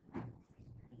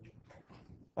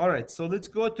 All right. So let's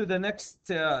go to the next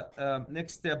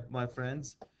next step, my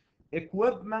friends.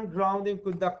 Equipment grounding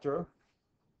conductor.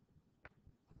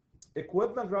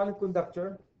 Equipment grounding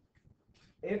conductor,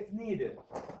 if needed.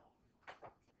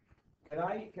 Can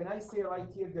I say right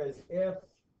here, guys? If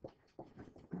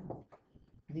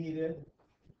needed.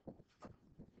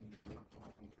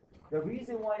 The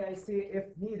reason why I say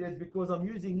if needed because I'm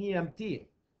using EMT.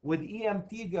 With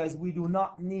EMT, guys, we do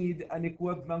not need an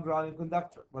equipment grounding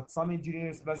conductor, but some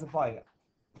engineers specify it.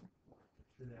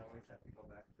 Do they always have to go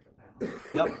back to the panel?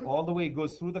 Yep, all the way it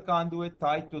goes through the conduit,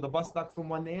 tied to the bus duct from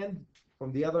one end.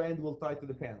 From the other end, we'll tie to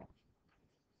the panel.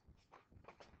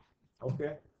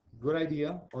 Okay, good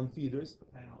idea on feeders. The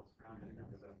panel is grounded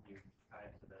because of you tie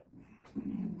it to the,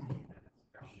 and it's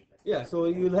grounded. Yeah, so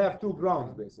you'll have 2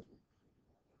 grounds basically.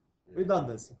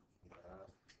 Redundancy.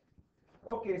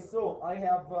 Okay, so I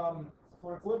have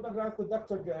for equipment ground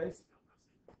conductor, guys,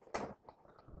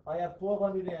 I have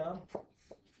 1200 amp.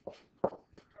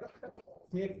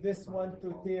 Take this one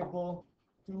to table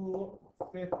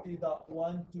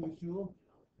 250.122.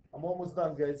 I'm almost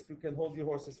done, guys. If you can hold your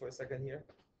horses for a second here.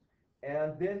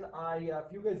 And then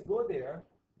if you guys go there,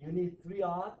 you need 3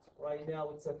 aught. Right now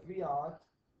it's a 3 aught.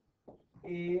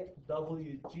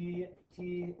 AWG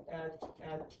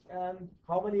THHN.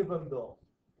 How many of them though?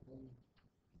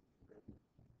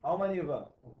 How many of them?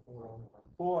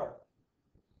 4.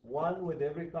 1 with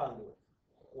every conduit.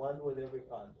 1 with every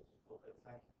conduit. Well, it's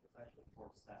actually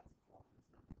 4 sets.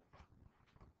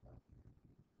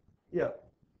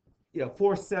 Yeah,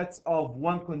 4 sets of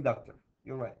 1 conductor.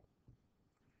 You're right.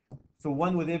 So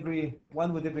one with every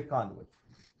conduit.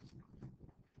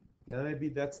 Yeah, maybe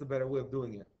that's the better way of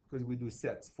doing it because we do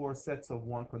sets. 4 sets of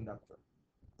 1 conductor.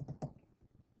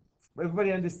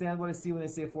 Everybody understand what I see when I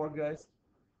say 4, guys?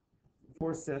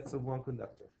 4 sets of 1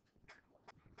 conductor.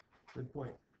 Good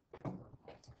point.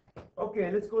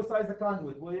 Okay, let's go size the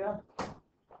conduit, will ya?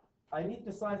 I need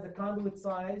to size the conduit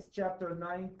size, chapter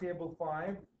 9, table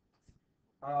 5.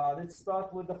 Let's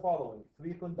start with the following.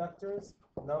 3 conductors,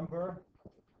 number.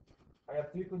 I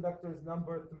have 3 conductors,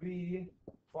 number 350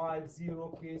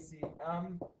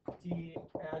 KCM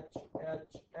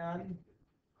THHN.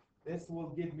 This will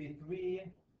give me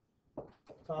 3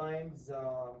 times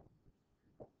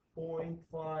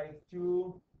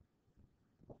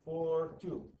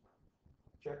 0.5242.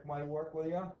 Check my work, will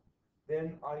ya?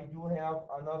 Then I do have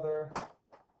another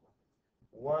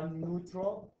 1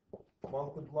 neutral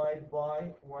multiplied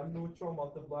by 1 neutral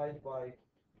multiplied by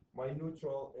my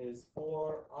neutral is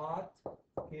 4 aught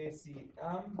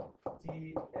KCM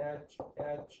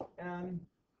THHN.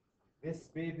 This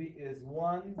baby is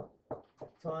 1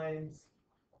 times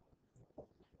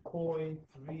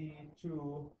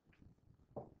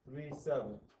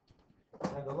 0.3237.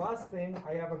 And the last thing,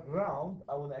 I have a ground.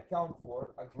 I want to account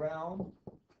for a ground.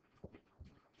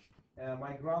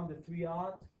 My ground is 3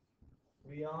 aught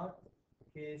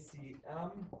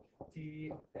KCM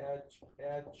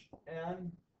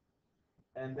THHN,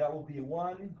 and that will be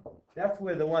 1. That's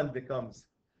where the 1 becomes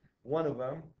 1 of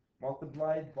them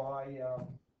multiplied by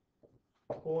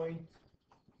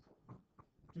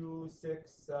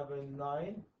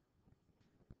 0.2679.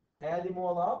 Add them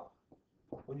all up.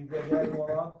 When you guys add them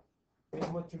all up, here's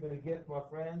what you're going to get, my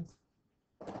friends.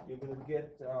 You're going to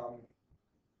get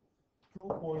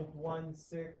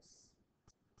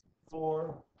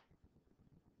 2.1642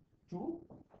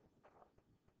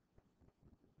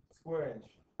 square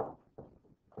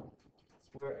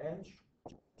inch.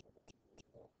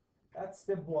 That's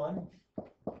step 1.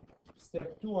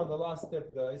 Step 2 on the last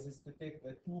step, guys, is to take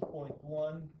the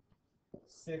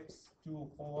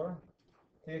 2.1624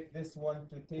 take this one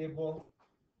to table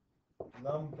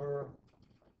number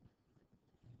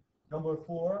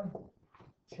 4,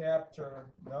 chapter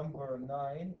number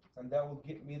 9, and that will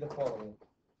get me the following.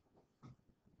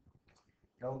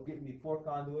 That will get me 4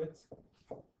 conduits.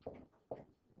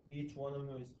 Each one of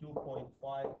them is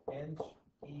 2.5 inch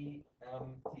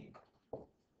EMT.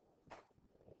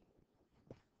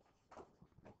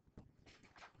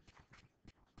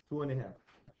 Two and a half.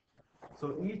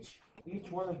 So each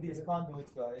one of these conduits,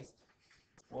 guys,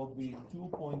 will be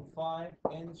 2.5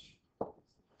 inch,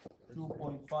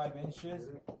 2.5 inches,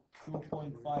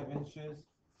 2.5 inches,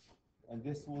 and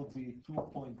this will be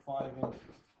 2.5 inches.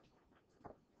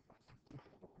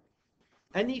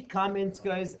 Any comments,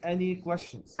 guys? Any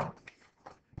questions?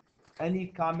 Any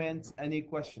comments? Any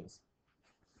questions?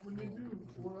 When they do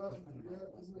 4 out, yeah,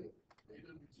 isn't it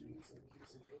AWG instead of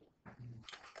QC?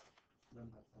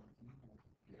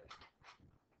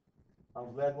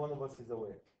 I'm glad one of us is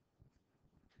awake.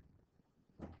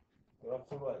 You're up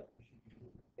to what?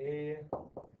 A,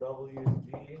 W,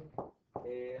 G,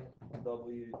 A,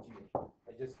 W, G.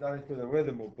 I just got into the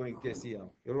rhythm of putting KCM.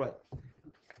 You're right.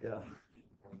 Yeah.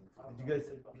 Did you guys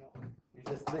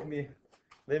just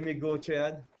let me go,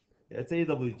 Chad? Yeah, it's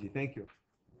AWG. Thank you.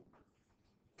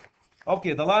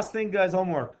 Okay, the last thing, guys,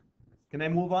 homework. Can I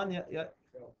move on? Yeah, yeah.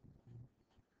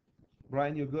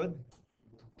 Brian, you good?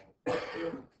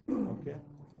 Okay.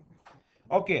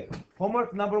 Okay.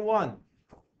 Homework number 1.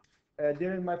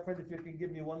 Darren, my friend, if you can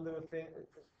give me one little thing,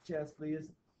 chance,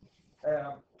 please.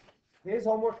 Here's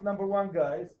homework number 1,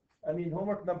 guys. I mean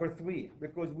homework number 3,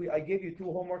 because I gave you 2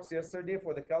 homeworks yesterday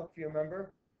for the calc, if you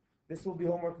remember. This will be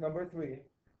homework number 3.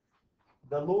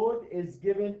 The load is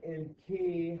given in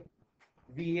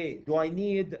kVA. Do I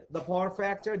need the power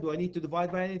factor? Do I need to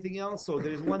divide by anything else? So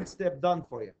there's one step done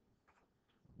for you.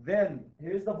 Then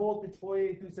here's the voltage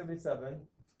 48277.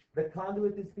 The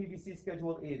conduit is PVC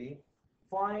schedule 80.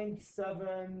 Find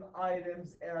 7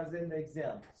 items as in the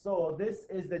exam. So this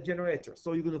is the generator.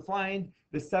 So you're going to find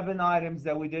the 7 items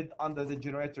that we did under the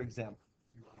generator exam.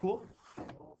 Cool?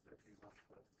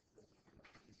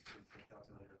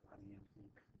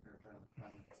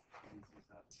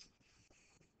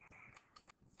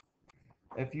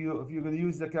 If you're going to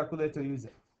use the calculator, use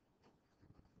it.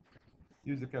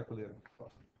 Use the calculator.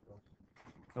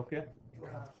 Okay?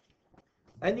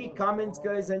 Any comments,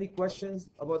 guys? Any questions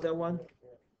about that one?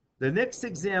 The next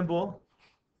example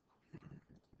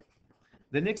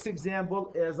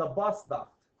is a bus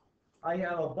duct. I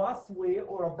have a busway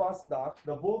or a bus duct.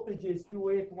 The voltage is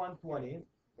 28120.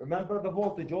 Remember the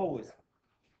voltage always.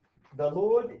 The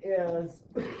load is,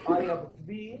 I have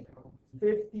 3,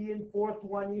 15,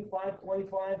 420,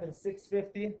 525, and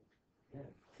 650.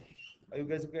 Are you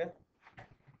guys okay?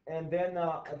 And then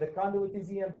the conduit is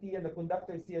EMT and the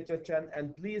conductor is CHHN.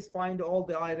 And please find all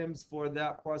the items for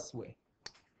that busway.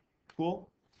 Cool?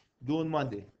 Doing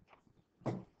Monday.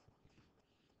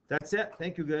 That's it.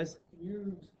 Thank you, guys. Can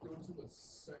you go to the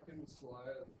second slide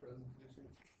of the presentation?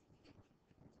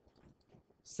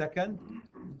 Second?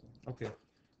 Okay.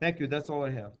 Thank you. That's all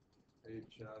I have. Hey,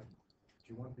 Chad,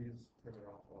 do you want these printed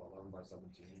off 11 by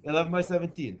 17? 11 by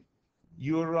 17.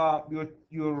 Your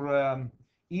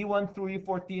E1 through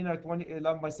E14 are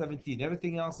 11 by 17.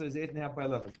 Everything else is 8.5 by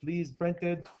 11. Please print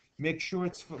it. Make sure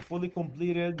it's fully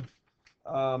completed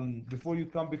before you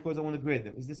come, because I want to grade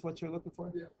them. Is this what you're looking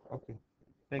for? Yeah. Okay.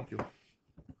 Thank you.